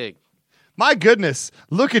so big. My goodness,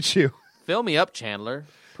 look at you. Fill me up, Chandler.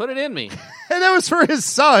 Put it in me. And that was for his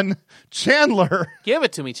son, Chandler. Give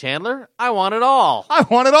it to me, Chandler. I want it all. I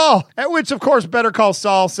want it all. At which, of course, Better Call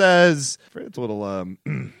Saul says, it's a little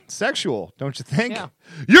sexual, don't you think? Yeah.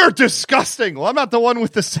 You're disgusting. Well, I'm not the one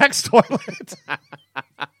with the sex toilet.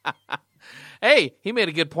 Hey, he made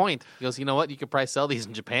a good point. He goes, you know what? You could probably sell these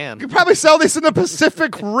in Japan. You could probably sell these in the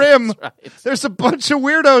Pacific Rim. That's right. There's a bunch of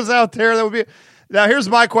weirdos out there that would be. Now, here's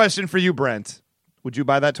my question for you, Brent. Would you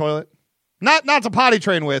buy that toilet? Not to potty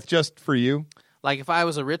train with, just for you. Like if I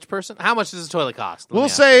was a rich person, how much does a toilet cost? We'll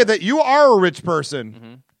say that you are a rich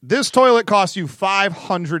person. This toilet costs you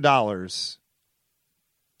 $500.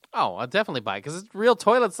 Oh, I'll definitely buy it because it's real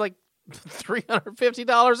toilet's like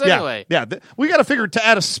 $350 anyway. Yeah. We got to figure to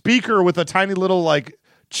add a speaker with a tiny little like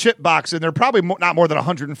chip box in there. Probably not more than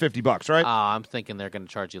 $150, right? I'm thinking they're going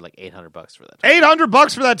to charge you like $800 for that.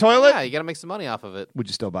 $800 for that toilet? Yeah, you got to make some money off of it. Would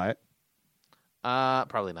you still buy it?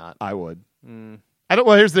 Probably not. I would. I don't.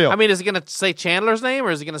 Well, here's the deal. I mean, is it going to say Chandler's name or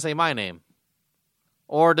is it going to say my name?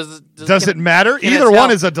 Or does it matter? Can it Either tell- one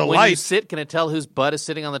is a When you delight. sit, can it tell whose butt is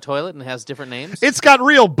sitting on the toilet and has different names? It's got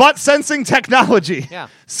real butt sensing technology. Yeah.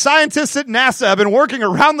 Scientists at NASA have been working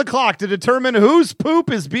around the clock to determine whose poop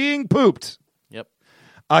is being pooped. Yep.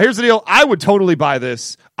 Here's the deal. I would totally buy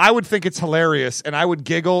this. I would think it's hilarious, and I would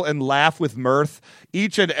giggle and laugh with mirth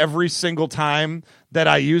each and every single time that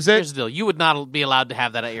I use it. Here's the deal. You would not be allowed to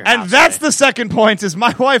have that at your house. And that's right? the second point is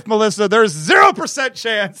my wife, Melissa, there's 0%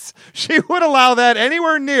 chance she would allow that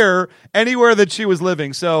anywhere near anywhere that she was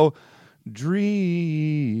living. So dream.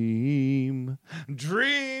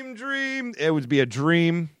 It would be a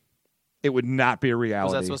dream. It would not be a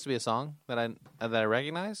reality. Was that supposed to be a song that I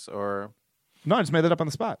recognize? Or No, I just made that up on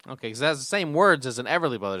the spot. okay, because it has the same words as an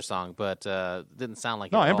Everly Brothers song, but didn't sound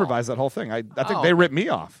like it No, at I all. improvised that whole thing. I think Oh, they okay. ripped me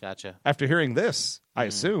off. Gotcha. After hearing this, I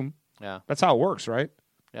assume. Yeah. That's how it works, right?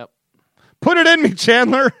 Yep. Put it in me,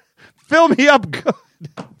 Chandler. Fill me up good.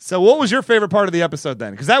 So what was your favorite part of the episode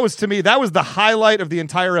then? Because that was, to me, that was the highlight of the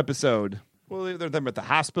entire episode. Well, they're them at the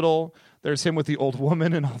hospital. There's him with the old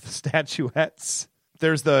woman and all the statuettes.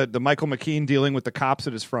 There's the Michael McKean dealing with the cops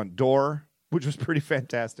at his front door, which was pretty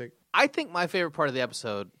fantastic. I think my favorite part of the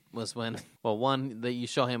episode was when, one, that you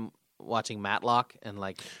show him watching Matlock and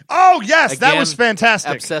like, oh yes, that again, was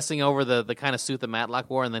fantastic. Obsessing over the kind of suit that Matlock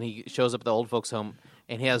wore, and then he shows up at the old folks' home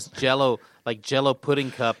and he has Jello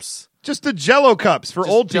pudding cups. Just the Jello cups for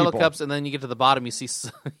old Jello people. cups, and then you get to the bottom, you see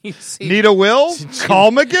Nita Will,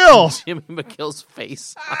 call McGill. Jimmy McGill's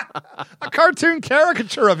face. A cartoon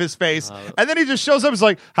caricature of his face. And then he just shows up and is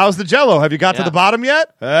like, how's the Jello? Have you got to the bottom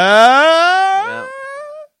yet?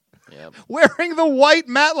 Yep. Wearing the white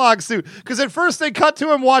Matlock suit. Because at first they cut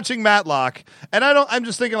to him watching Matlock. And I'm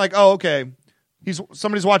just thinking like, oh, okay.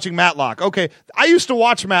 Somebody's watching Matlock. Okay. I used to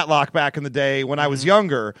watch Matlock back in the day when I was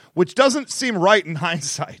younger, which doesn't seem right in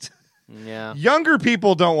hindsight. Yeah. Younger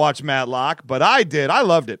people don't watch Matlock, but I did. I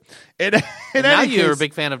loved it. And now you're a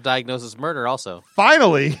big fan of Diagnosis Murder also.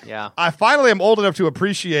 Finally. Yeah. I finally am old enough to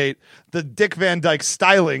appreciate the Dick Van Dyke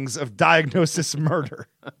stylings of Diagnosis Murder.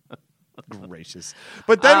 Gracious.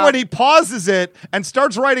 But then when he pauses it and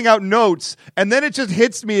starts writing out notes, and then it just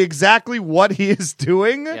hits me exactly what he is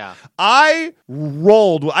doing, I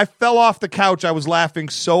rolled. I fell off the couch. I was laughing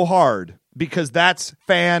so hard because that's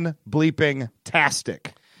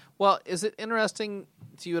fan-bleeping-tastic. Well, is it interesting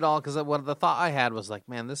to you at all? Because what the thought I had was like,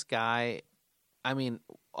 man, this guy, I mean,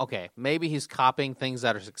 okay, maybe he's copying things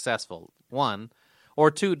that are successful. One. Or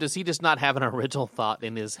two, does he just not have an original thought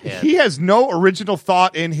in his head? He has no original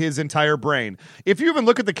thought in his entire brain. If you even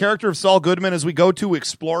look at the character of Saul Goodman as we go to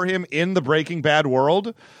explore him in the Breaking Bad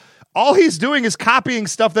world, all he's doing is copying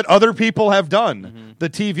stuff that other people have done. Mm-hmm. The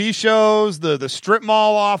TV shows, the strip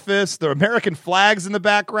mall office, the American flags in the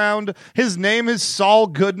background. His name is Saul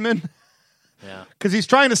Goodman. Yeah. Because he's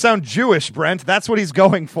trying to sound Jewish, Brent. That's what he's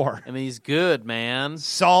going for. And he's good, man.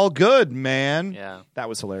 Saul Goodman. Yeah. That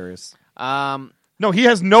was hilarious. No, he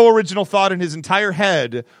has no original thought in his entire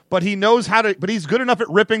head, but he knows how to. But he's good enough at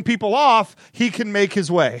ripping people off. He can make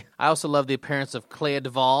his way. I also love the appearance of Clea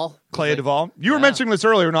Duvall. Duvall. You were mentioning this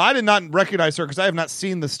earlier. No, I did not recognize her because I have not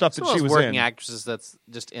seen the stuff that she was working in. Actresses that's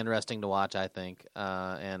just interesting to watch, I think.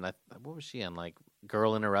 What was she in? Like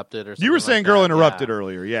Girl Interrupted or something. You were saying like Girl that. Interrupted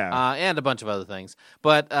earlier, yeah. And a bunch of other things.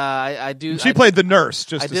 But I do. She played the nurse.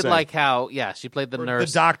 Just I to did say. like how she played the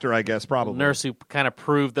nurse, the doctor, I guess, probably nurse who kind of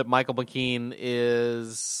proved that Michael McKean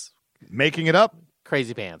is making it up.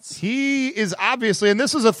 Crazy pants. He is obviously, and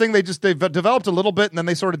this is a thing they've developed a little bit and then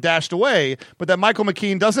they sort of dashed away, but that Michael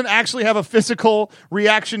McKean doesn't actually have a physical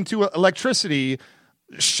reaction to electricity.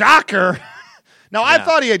 Shocker. Now, I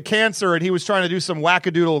thought he had cancer and he was trying to do some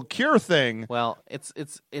wackadoodle cure thing. Well,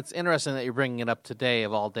 it's interesting that you're bringing it up today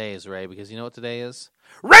of all days, Ray, because you know what today is?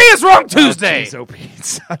 Ray is Wrong Tuesday! Oh,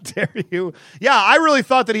 Pete, how dare you? Yeah, I really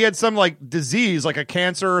thought that he had some like disease, like a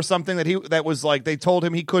cancer or something that was like they told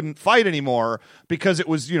him he couldn't fight anymore because it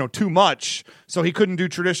was, too much. So he couldn't do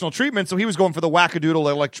traditional treatment. So he was going for the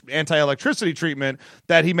wackadoodle anti-electricity treatment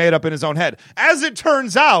that he made up in his own head. As it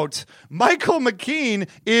turns out, Michael McKean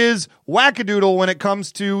is wackadoodle when it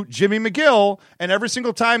comes to Jimmy McGill. And every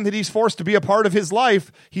single time that he's forced to be a part of his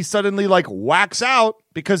life, he suddenly like whacks out.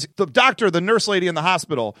 Because the nurse lady in the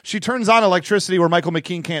hospital, she turns on electricity where Michael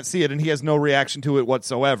McKean can't see it, and he has no reaction to it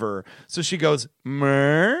whatsoever. So she goes,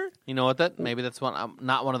 "Mer." You know what? Maybe that's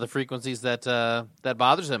not one of the frequencies that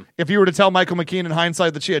bothers him. If you were to tell Michael McKean in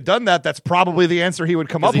hindsight that she had done that, that's probably the answer he would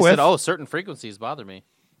come up with. He said, "Oh, certain frequencies bother me."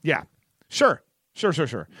 Yeah, sure.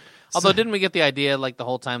 Although, didn't we get the idea like the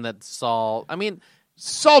whole time that Saul? I mean.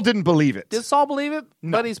 Saul didn't believe it. Did Saul believe it?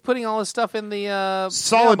 No. But he's putting all his stuff in the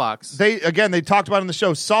mailbox. They talked about it in the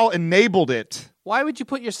show. Saul enabled it. Why would you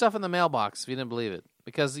put your stuff in the mailbox if you didn't believe it?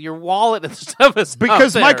 Because your wallet and stuff is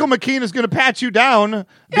because there. Michael McKean is going to pat you down.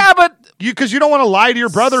 Yeah, but because you don't want to lie to your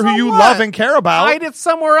brother who you love and care about. Hide it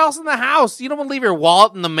somewhere else in the house. You don't want to leave your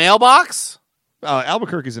wallet in the mailbox.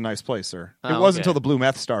 Albuquerque's a nice place, sir. It wasn't until the blue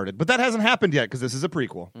meth started, but that hasn't happened yet because this is a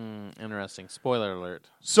prequel. Interesting. Spoiler alert.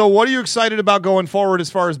 So what are you excited about going forward as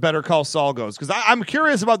far as Better Call Saul goes? Because I'm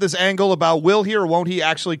curious about this angle about will he or won't he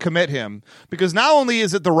actually commit him? Because not only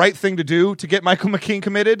is it the right thing to do to get Michael McKean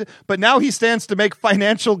committed, but now he stands to make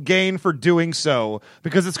financial gain for doing so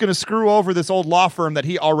because it's going to screw over this old law firm that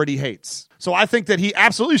he already hates. So I think that he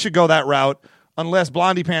absolutely should go that route unless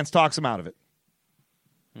Blondie Pants talks him out of it.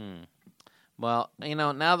 Well,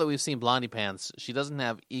 now that we've seen Blondie Pants, she doesn't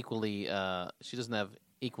have equally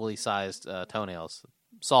sized toenails.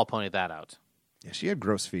 Saul pointed that out. Yeah, she had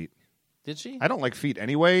gross feet. Did she? I don't like feet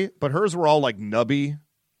anyway, but hers were all like nubby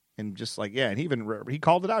and just like, and he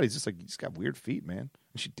called it out. He's just like, you just got weird feet, man.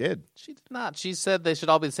 And she did. She did not. She said they should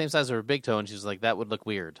all be the same size as her big toe, and she's like, that would look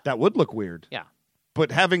weird. That would look weird. Yeah.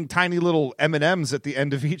 But having tiny little M&Ms at the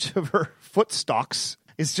end of each of her foot stalks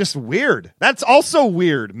is just weird. That's also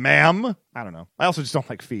weird, ma'am. I don't know. I also just don't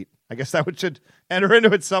like feet. I guess that should enter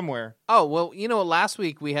into it somewhere. Oh, well, last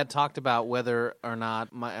week we had talked about whether or not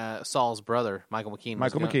Saul's brother, Michael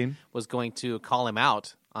McKean, was going to call him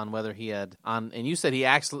out on whether he had and you said he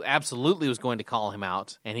absolutely was going to call him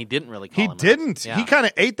out, and he didn't really call him out. He didn't. Yeah. He kind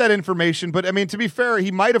of ate that information, but I mean, to be fair,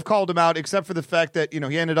 he might have called him out, except for the fact that,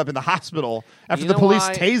 he ended up in the hospital after the police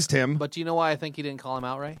tased him. But do you know why I think he didn't call him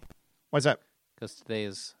out, Ray? Why's that? Because today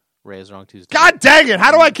is Ray's Wrong Tuesday. God dang it!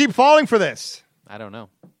 How do I keep falling for this? I don't know.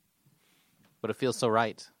 But it feels so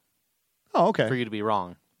right. Oh, okay. For you to be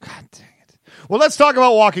wrong. God dang it. Well, let's talk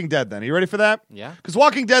about Walking Dead then. Are you ready for that? Yeah. Because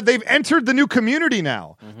Walking Dead, they've entered the new community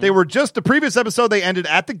now. Mm-hmm. They were just, the previous episode, they ended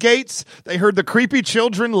at the gates. They heard the creepy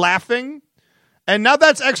children laughing. And now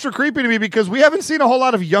that's extra creepy to me because we haven't seen a whole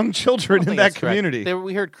lot of young children in that community.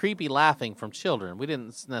 We heard creepy laughing from children. We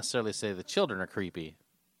didn't necessarily say the children are creepy.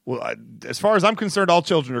 Well, as far as I'm concerned, all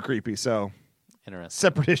children are creepy, so interesting.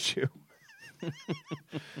 Separate issue.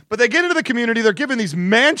 But they get into the community. They're given these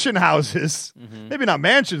mansion houses. Mm-hmm. Maybe not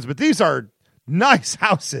mansions, but these are nice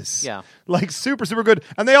houses. Yeah. Like super, super good.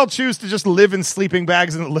 And they all choose to just live in sleeping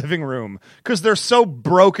bags in the living room because they're so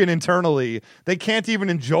broken internally. They can't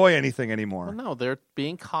even enjoy anything anymore. Well, no, they're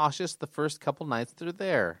being cautious the first couple nights they're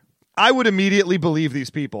there. I would immediately believe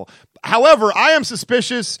these people. However, I am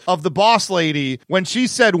suspicious of the boss lady when she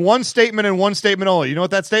said one statement and one statement only. You know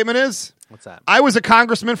what that statement is? What's that? I was a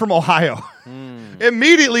congressman from Ohio.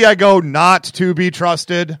 Immediately I go, not to be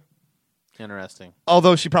trusted. Interesting.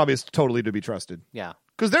 Although she probably is totally to be trusted. Yeah.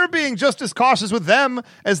 Because they're being just as cautious with them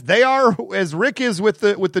as they are, as Rick is with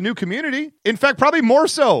the new community. In fact, probably more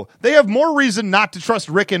so. They have more reason not to trust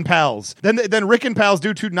Rick and pals than Rick and pals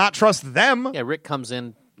do to not trust them. Yeah, Rick comes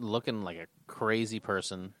in looking like a crazy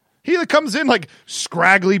person. He comes in like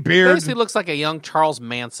scraggly beard. Basically looks like a young Charles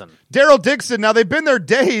Manson. Daryl Dixon, now they've been there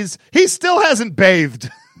days. He still hasn't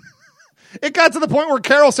bathed. It got to the point where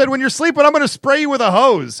Carol said, when you're sleeping, I'm going to spray you with a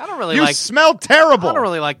hose. I don't really You smell terrible. I don't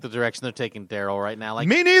really like the direction they're taking Daryl right now.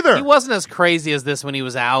 Me neither. He wasn't as crazy as this when he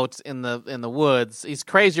was out in the woods. He's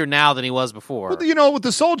crazier now than he was before. Well, with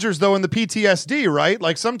the soldiers, though, and the PTSD, right?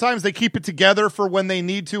 Like, sometimes they keep it together for when they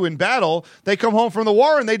need to in battle. They come home from the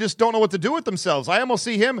war, and they just don't know what to do with themselves. I almost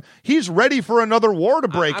see him. He's ready for another war to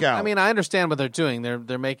break out. I mean, I understand what they're doing.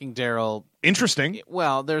 They're making Daryl... interesting.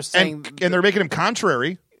 Well, they're saying... And they're making him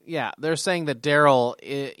contrary. Yeah, they're saying that Daryl,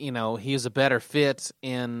 he's a better fit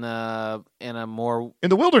in a more in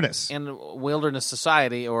the wilderness, in wilderness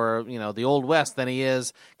society, or the Old West than he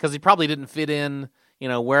is, because he probably didn't fit in,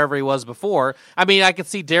 wherever he was before. I mean, I could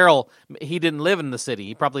see Daryl. He didn't live in the city.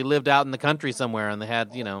 He probably lived out in the country somewhere, and they had,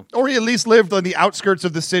 or he at least lived on the outskirts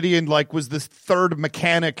of the city and was this third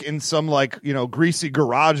mechanic in some greasy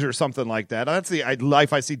garage or something like that. That's the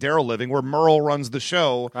life I see Daryl living, where Merle runs the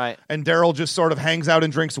show, right? And Daryl just sort of hangs out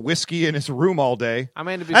and drinks whiskey in his room all day. I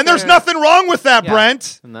mean, there's nothing wrong with that, yeah.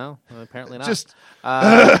 Brent. No, apparently not. Just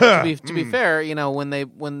to be fair,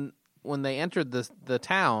 when they entered the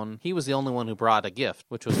town, he was the only one who brought a gift,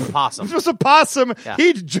 which was a possum. Which was a possum. Yeah.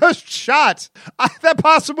 He just shot. That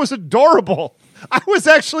possum was adorable. I was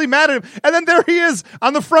actually mad at him. And then there he is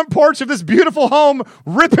on the front porch of this beautiful home,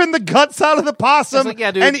 ripping the guts out of the possum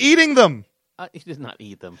and eating them. He did not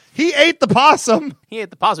eat them. He ate the possum. He ate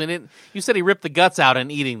the possum. You said he ripped the guts out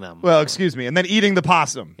and eating them. Well, excuse me. And then eating the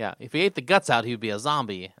possum. Yeah. If he ate the guts out, he would be a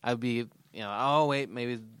zombie. I'd be, oh, wait,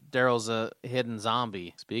 maybe Daryl's a hidden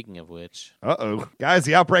zombie. Speaking of which. Uh-oh. Guys,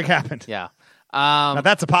 the outbreak happened. Yeah. Now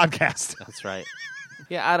that's a podcast. That's right.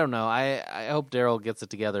 Yeah, I don't know. I hope Daryl gets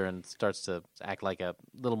it together and starts to act like a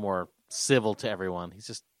little more civil to everyone. He's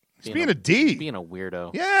just being a D. Being a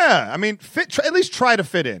weirdo. Yeah. I mean, at least try to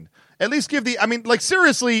fit in. At least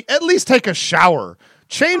seriously, at least take a shower.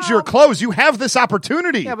 Change your clothes. You have this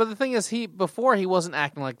opportunity. Yeah, but the thing is, before he wasn't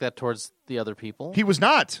acting like that towards the other people. He was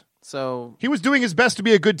not. So he was doing his best to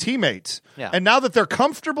be a good teammate. Yeah. And now that they're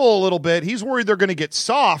comfortable a little bit, he's worried they're going to get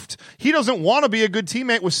soft. He doesn't want to be a good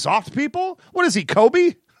teammate with soft people. What is he,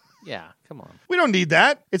 Kobe? Yeah, come on. We don't need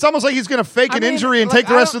that. It's almost like he's going to fake an injury and take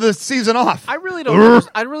the rest of the season off. I really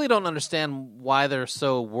don't understand why they're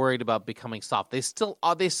so worried about becoming soft. They still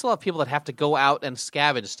have people that have to go out and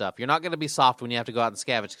scavenge stuff. You're not going to be soft when you have to go out and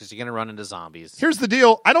scavenge because you're going to run into zombies. Here's the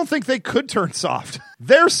deal. I don't think they could turn soft.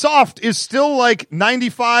 Their soft is still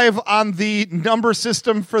 95 on the number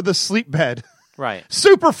system for the sleep bed. Right.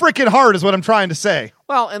 Super freaking hard is what I'm trying to say.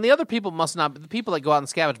 Well, and the other people the people that go out and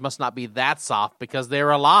scavenge must not be that soft because they're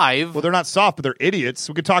alive. Well, they're not soft, but they're idiots.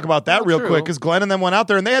 We could talk about that real quick because Glenn and them went out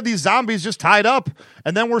there and they had these zombies just tied up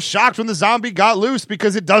and then were shocked when the zombie got loose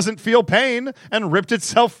because it doesn't feel pain and ripped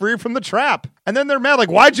itself free from the trap. And then they're mad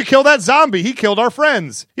why'd you kill that zombie? He killed our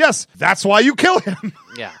friends. Yes, that's why you kill him.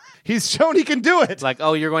 Yeah. He's shown he can do it. It's like,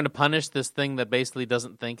 oh, you're going to punish this thing that basically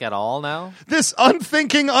doesn't think at all now? This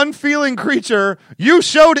unthinking, unfeeling creature, you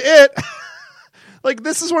showed it. Like,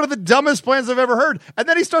 this is one of the dumbest plans I've ever heard. And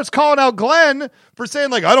then he starts calling out Glenn for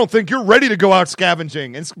saying, like, I don't think you're ready to go out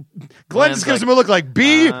scavenging. And Glenn just gives him a look like,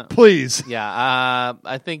 B, please. Yeah,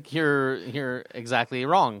 I think you're exactly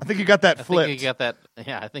wrong. I think you got that flipped.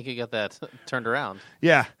 I think you got that turned around.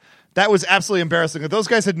 Yeah. That was absolutely embarrassing. Those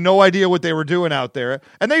guys had no idea what they were doing out there.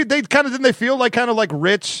 And they kind of, didn't they feel like kind of like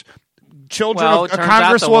rich children Well, of it a turns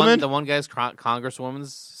out congresswoman? the one guy's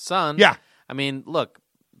congresswoman's son. Yeah. I mean, look,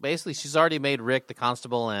 basically she's already made Rick the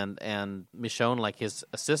constable and Michonne like his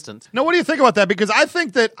assistant. Now, what do you think about that? Because I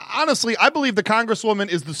think that, honestly, I believe the congresswoman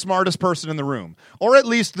is the smartest person in the room, or at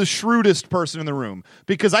least the shrewdest person in the room,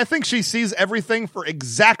 because I think she sees everything for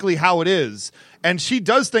exactly how it is. And she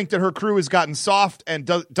does think that her crew has gotten soft and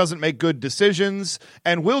doesn't make good decisions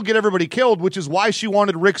and will get everybody killed, which is why she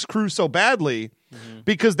wanted Rick's crew so badly.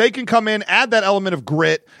 Because they can come in, add that element of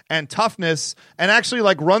grit and toughness, and actually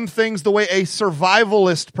like run things the way a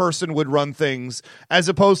survivalist person would run things, as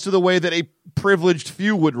opposed to the way that a privileged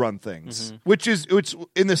few would run things, which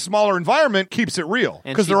in this smaller environment keeps it real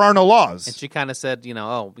because there are no laws. And she kind of said,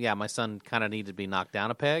 oh yeah, my son kind of needed to be knocked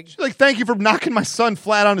down a peg. She's like, thank you for knocking my son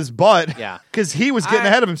flat on his butt. Yeah, because he was getting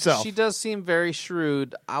ahead of himself. She does seem very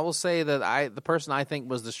shrewd. I will say that the person I think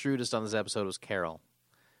was the shrewdest on this episode was Carol.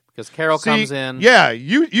 Because Carol comes in. Yeah,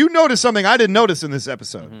 you noticed something I didn't notice in this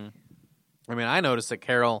episode. I mean, I noticed that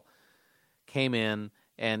Carol came in,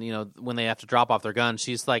 and when they have to drop off their gun,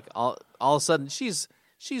 she's like all of a sudden she's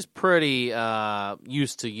pretty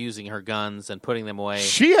used to using her guns and putting them away.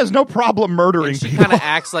 She has no problem murdering people. She kind of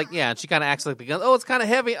acts like the gun. Oh, it's kind of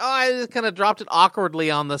heavy. Oh, I just kind of dropped it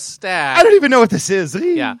awkwardly on the stack. I don't even know what this is.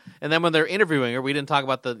 Yeah, and then when they're interviewing her, we didn't talk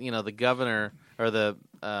about the governor or the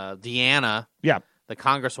Deanna. Yeah. The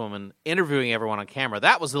congresswoman interviewing everyone on camera.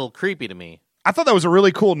 That was a little creepy to me. I thought that was a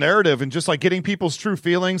really cool narrative and just like getting people's true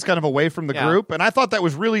feelings kind of away from the group. And I thought that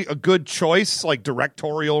was really a good choice, like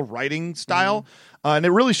directorial writing style. And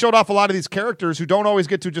it really showed off a lot of these characters who don't always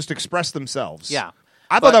get to just express themselves. Yeah.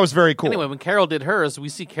 I thought that was very cool. Anyway, when Carol did hers, we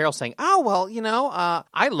see Carol saying, oh, well,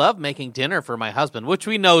 I love making dinner for my husband, which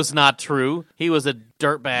we know is not true. He was a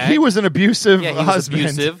dirtbag. He was an abusive husband. Was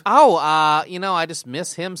abusive. Oh, I just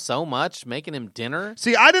miss him so much, making him dinner.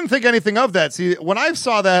 See, I didn't think anything of that. See, when I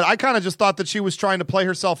saw that, I kind of just thought that she was trying to play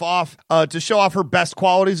herself off to show off her best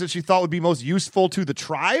qualities that she thought would be most useful to the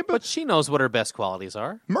tribe. But she knows what her best qualities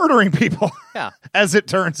are. Murdering people. Yeah. As it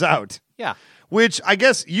turns out. Yeah. Which I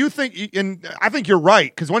guess you think, and I think you're right,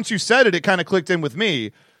 because once you said it, it kind of clicked in with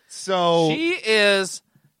me. So That's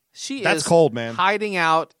cold, man. Hiding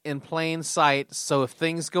out in plain sight, so if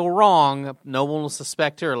things go wrong, no one will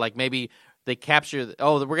suspect her. Like maybe they capture,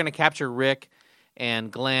 we're going to capture Rick and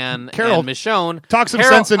Glenn Carol, and Michonne. Talk some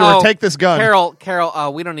sense into her. Take this gun.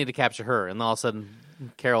 Carol, we don't need to capture her. And all of a sudden,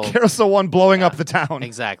 Carol's the one blowing up the town.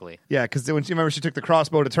 Exactly. Yeah, because when she took the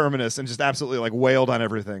crossbow to Terminus and just absolutely like wailed on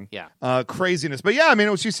everything. Yeah. Craziness. But yeah, I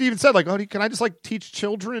mean, she even said like, can I just like teach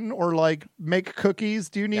children or like make cookies?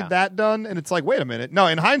 Do you need that done? And it's like, wait a minute. No,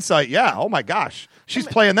 in hindsight, yeah. Oh my gosh. She's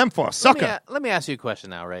playing them for a sucker. Let me ask you a question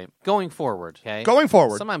now, Ray. Going forward, okay?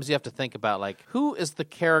 Sometimes you have to think about like, who is the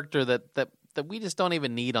character that we just don't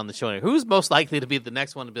even need on the show? Who's most likely to be the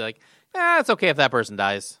next one to be like, it's okay if that person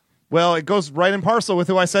dies? Well, it goes right in parcel with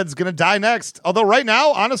who I said is going to die next. Although right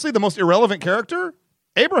now, honestly, the most irrelevant character,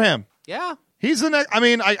 Abraham. Yeah. He's the next. I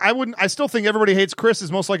mean, I still think everybody hates Chris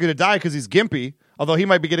is most likely to die because he's gimpy. Although he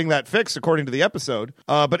might be getting that fixed according to the episode.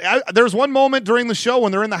 But there's one moment during the show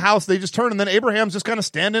when they're in the house, they just turn and then Abraham's just kind of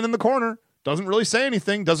standing in the corner. Doesn't really say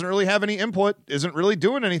anything, doesn't really have any input, isn't really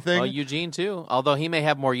doing anything. Well, Eugene, too. Although he may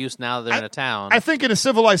have more use now that they're in a town. I think in a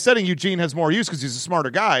civilized setting, Eugene has more use because he's a smarter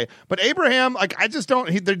guy. But Abraham, like, I just don't...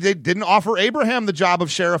 They didn't offer Abraham the job of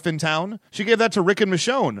sheriff in town. She gave that to Rick and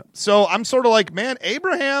Michonne. So I'm sort of like, man,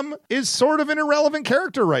 Abraham is sort of an irrelevant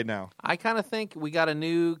character right now. I kind of think we got a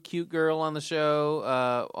new cute girl on the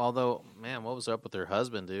show. Although, man, what was up with her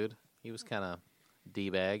husband, dude? He was kind of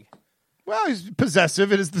D-bag. Well, he's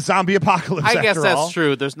possessive. It is the zombie apocalypse. I guess that's all.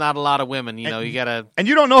 True. There's not a lot of women. You gotta. And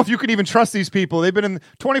you don't know if you can even trust these people. They've been in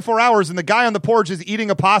 24 hours, and the guy on the porch is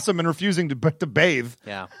eating a possum and refusing to bathe.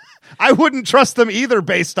 Yeah, I wouldn't trust them either,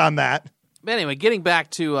 based on that. But anyway, getting back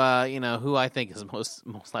to who I think is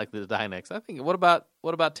most likely to die next. I think what about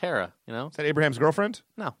Tara? Is that Abraham's girlfriend?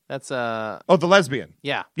 No, that's the lesbian.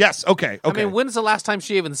 Yeah. Yes. Okay. I mean, when's the last time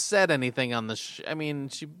she even said anything on the? I mean,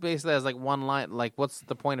 she basically has like one line. Like, what's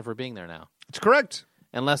the point of her being there now? It's correct.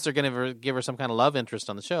 Unless they're going to give her some kind of love interest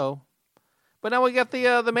on the show. But now we got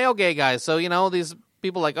the male gay guys. So these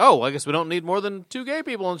people like, oh, I guess we don't need more than 2 gay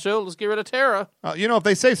people on the show. Let's get rid of Tara. If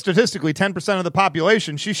they say statistically 10% of the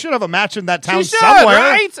population, she should have a match in that town She should, somewhere.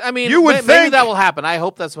 right? I mean, you would maybe think that will happen. I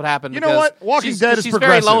hope that's what happened. You know what? Walking Dead is she's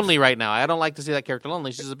progressive. very lonely right now. I don't like to see that character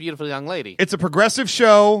lonely. She's a beautiful young lady. It's a progressive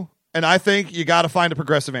show, and I think you got to find a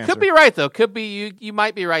progressive answer. Could be right, though. Could be you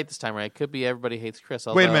might be right this time, right? Could be everybody hates Chris.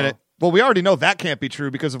 Wait a minute. Well, we already know that can't be true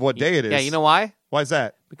because of what day it is. Yeah, you know why? Why is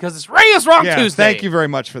that? Because it's Ray is Wrong Yeah, Tuesday. thank you very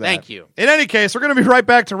much for that. Thank you. In any case, we're going to be right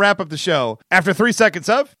back to wrap up the show after 3 seconds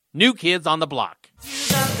of New Kids on the Block. You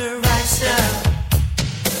got the right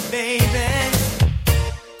stuff, baby.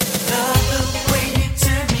 Love the way you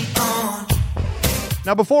turn me on.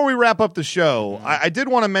 Now, before we wrap up the show, I did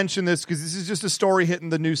want to mention this because this is just a story hitting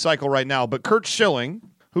the news cycle right now. But Curt Schilling,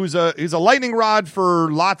 who's a lightning rod for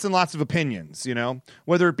lots and lots of opinions,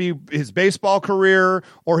 whether it be his baseball career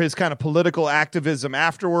or his kind of political activism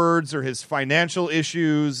afterwards or his financial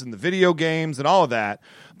issues and the video games and all of that.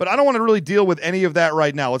 But I don't want to really deal with any of that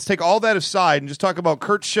right now. Let's take all that aside and just talk about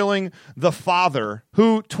Curt Schilling, the father,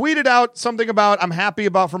 who tweeted out something about I'm happy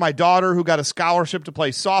about for my daughter who got a scholarship to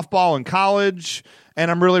play softball in college. And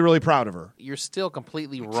I'm really, really proud of her. You're still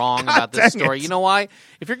completely wrong God about this dang story. it. You know why?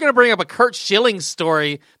 If you're going to bring up a Curt Schilling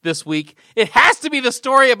story this week, it has to be the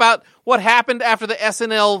story about what happened after the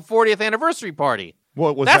SNL 40th anniversary party.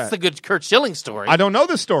 What was That's that? the good Curt Schilling story. I don't know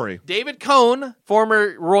this story. David Cohn,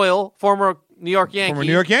 former Royal, former New York Yankee. Former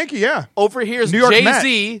New York Yankee, yeah. Overhears New York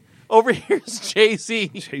Jay-Z. Overhears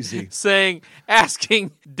Jay-Z saying,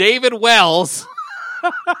 asking David Wells.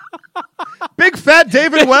 Big fat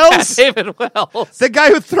David Wells. David Wells. The guy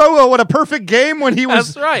who threw a perfect game when he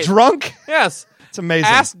was That's right. drunk. Yes. It's amazing.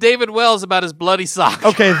 Ask David Wells about his bloody sock.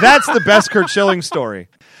 Okay, that's the best Curt Schilling story.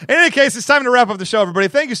 In any case, it's time to wrap up the show, everybody.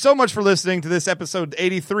 Thank you so much for listening to this episode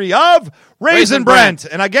 83 of Raisin Brent.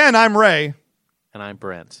 And again, I'm Ray. And I'm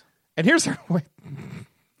Brent. And here's our... Wait.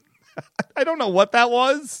 I don't know what that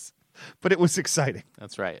was, but it was exciting.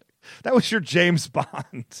 That's right. That was your James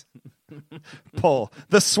Bond pull.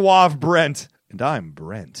 The suave Brent. And I'm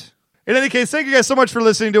Brent. In any case, thank you guys so much for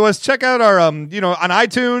listening to us. Check out our, on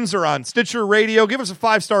iTunes or on Stitcher Radio. Give us a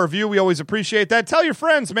 5-star review. We always appreciate that. Tell your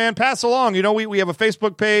friends, man. Pass along. We have a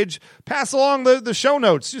Facebook page. Pass along the show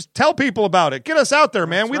notes. Just tell people about it. Get us out there,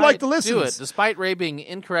 man. That's We right. like to listen. Do it. Despite Ray being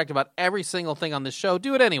incorrect about every single thing on this show,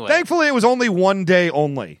 do it anyway. Thankfully, it was only one day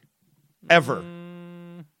only. Ever.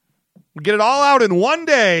 We get it all out in one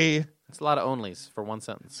day. It's a lot of onlys for one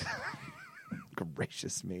sentence.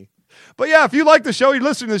 Gracious me. But yeah, if you like the show, you're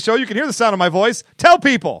listening to the show, you can hear the sound of my voice. Tell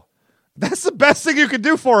people. That's the best thing you can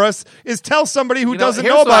do for us is tell somebody who doesn't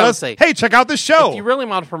here's know what I about would us, say. hey, check out this show. If you really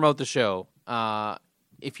want to promote the show,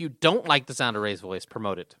 if you don't like the sound of Ray's voice,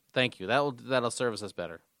 promote it. Thank you. That'll service us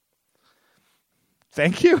better.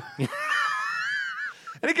 Thank you.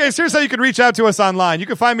 In any case, here's how you can reach out to us online. You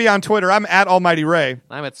can find me on Twitter. I'm at Almighty Ray.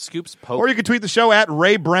 I'm at Scoops Pope. Or you can tweet the show at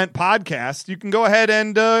Ray Brent Podcast. You can go ahead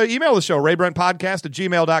and email the show,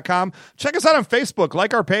 raybrentpodcast@gmail.com. Check us out on Facebook.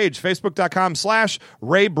 Like our page,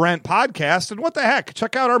 facebook.com/Ray Brent Podcast. And what the heck?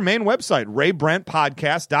 Check out our main website,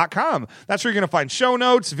 raybrentpodcast.com. That's where you're going to find show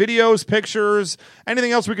notes, videos, pictures,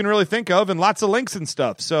 anything else we can really think of, and lots of links and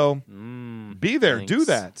stuff. So be there. links. Do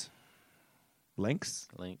that. Links?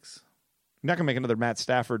 Links. You're not going to make another Matt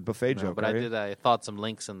Stafford buffet joke, But are you? I thought some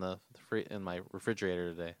links in in my refrigerator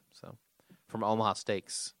today. So from Omaha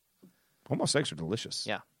Steaks. Omaha steaks are delicious.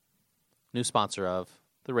 Yeah. New sponsor of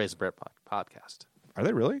the Raisin Bread podcast. Are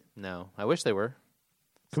they really? No, I wish they were.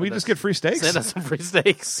 Can we just get free steaks? Send us some free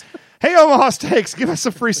steaks. Hey, Omaha Steaks, give us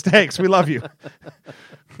some free steaks. We love you.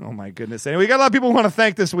 Oh, my goodness. Anyway, we got a lot of people we want to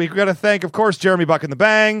thank this week. We got to thank, of course, Jeremy Buck and the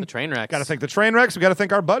Bang. The train wrecks. Got to thank the train wrecks. We got to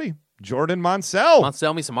thank our buddy, Jordan Monsell.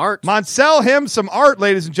 Sell me some art. Monsell him some art,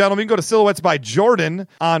 ladies and gentlemen. You can go to Silhouettes by Jordan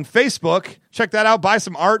on Facebook. Check that out. Buy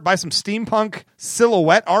some art. Buy some steampunk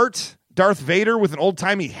silhouette art. Darth Vader with an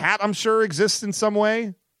old-timey hat, I'm sure, exists in some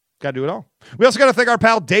way. Got to do it all. We also got to thank our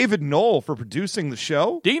pal David Knoll for producing the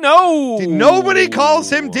show. Dino! Nobody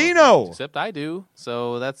calls him Dino. Except I do.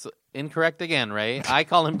 So that's incorrect again, Ray. I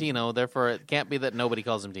call him Dino, therefore it can't be that nobody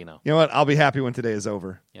calls him Dino. You know what? I'll be happy when today is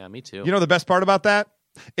over. Yeah, me too. You know the best part about that?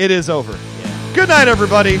 It is over. Yeah. Good night,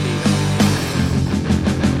 everybody.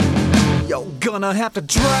 You're gonna have to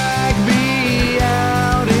drag me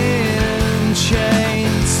out in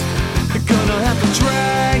chains. You're gonna have to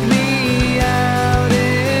drag me out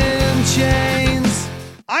in chains.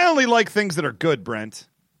 I only like things that are good, Brent.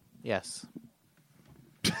 Yes.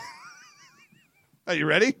 Are you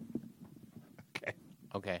ready? Okay.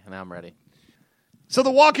 Okay, now I'm ready. So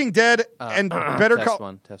The Walking Dead and Better Test Call...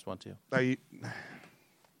 one, test 1, 2. Are you... All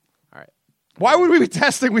right. Why would we be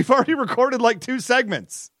testing? We've already recorded like 2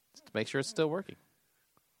 segments. To make sure it's still working.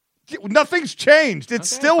 Nothing's changed. It's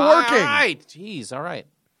still working. All right. Jeez. All right.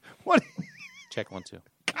 What? Check 1, 2.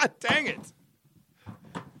 God dang it.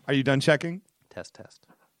 Are you done checking? Test.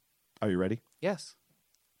 Are you ready? Yes.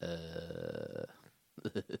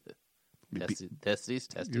 Testes.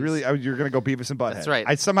 You really? You're going to go Beavis and Butthead. That's right.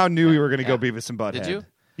 I somehow knew you were going to go Beavis and Butthead. Did you?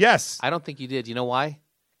 Yes. I don't think you did. You know why?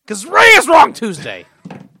 Because Ray is wrong Tuesday.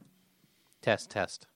 Test.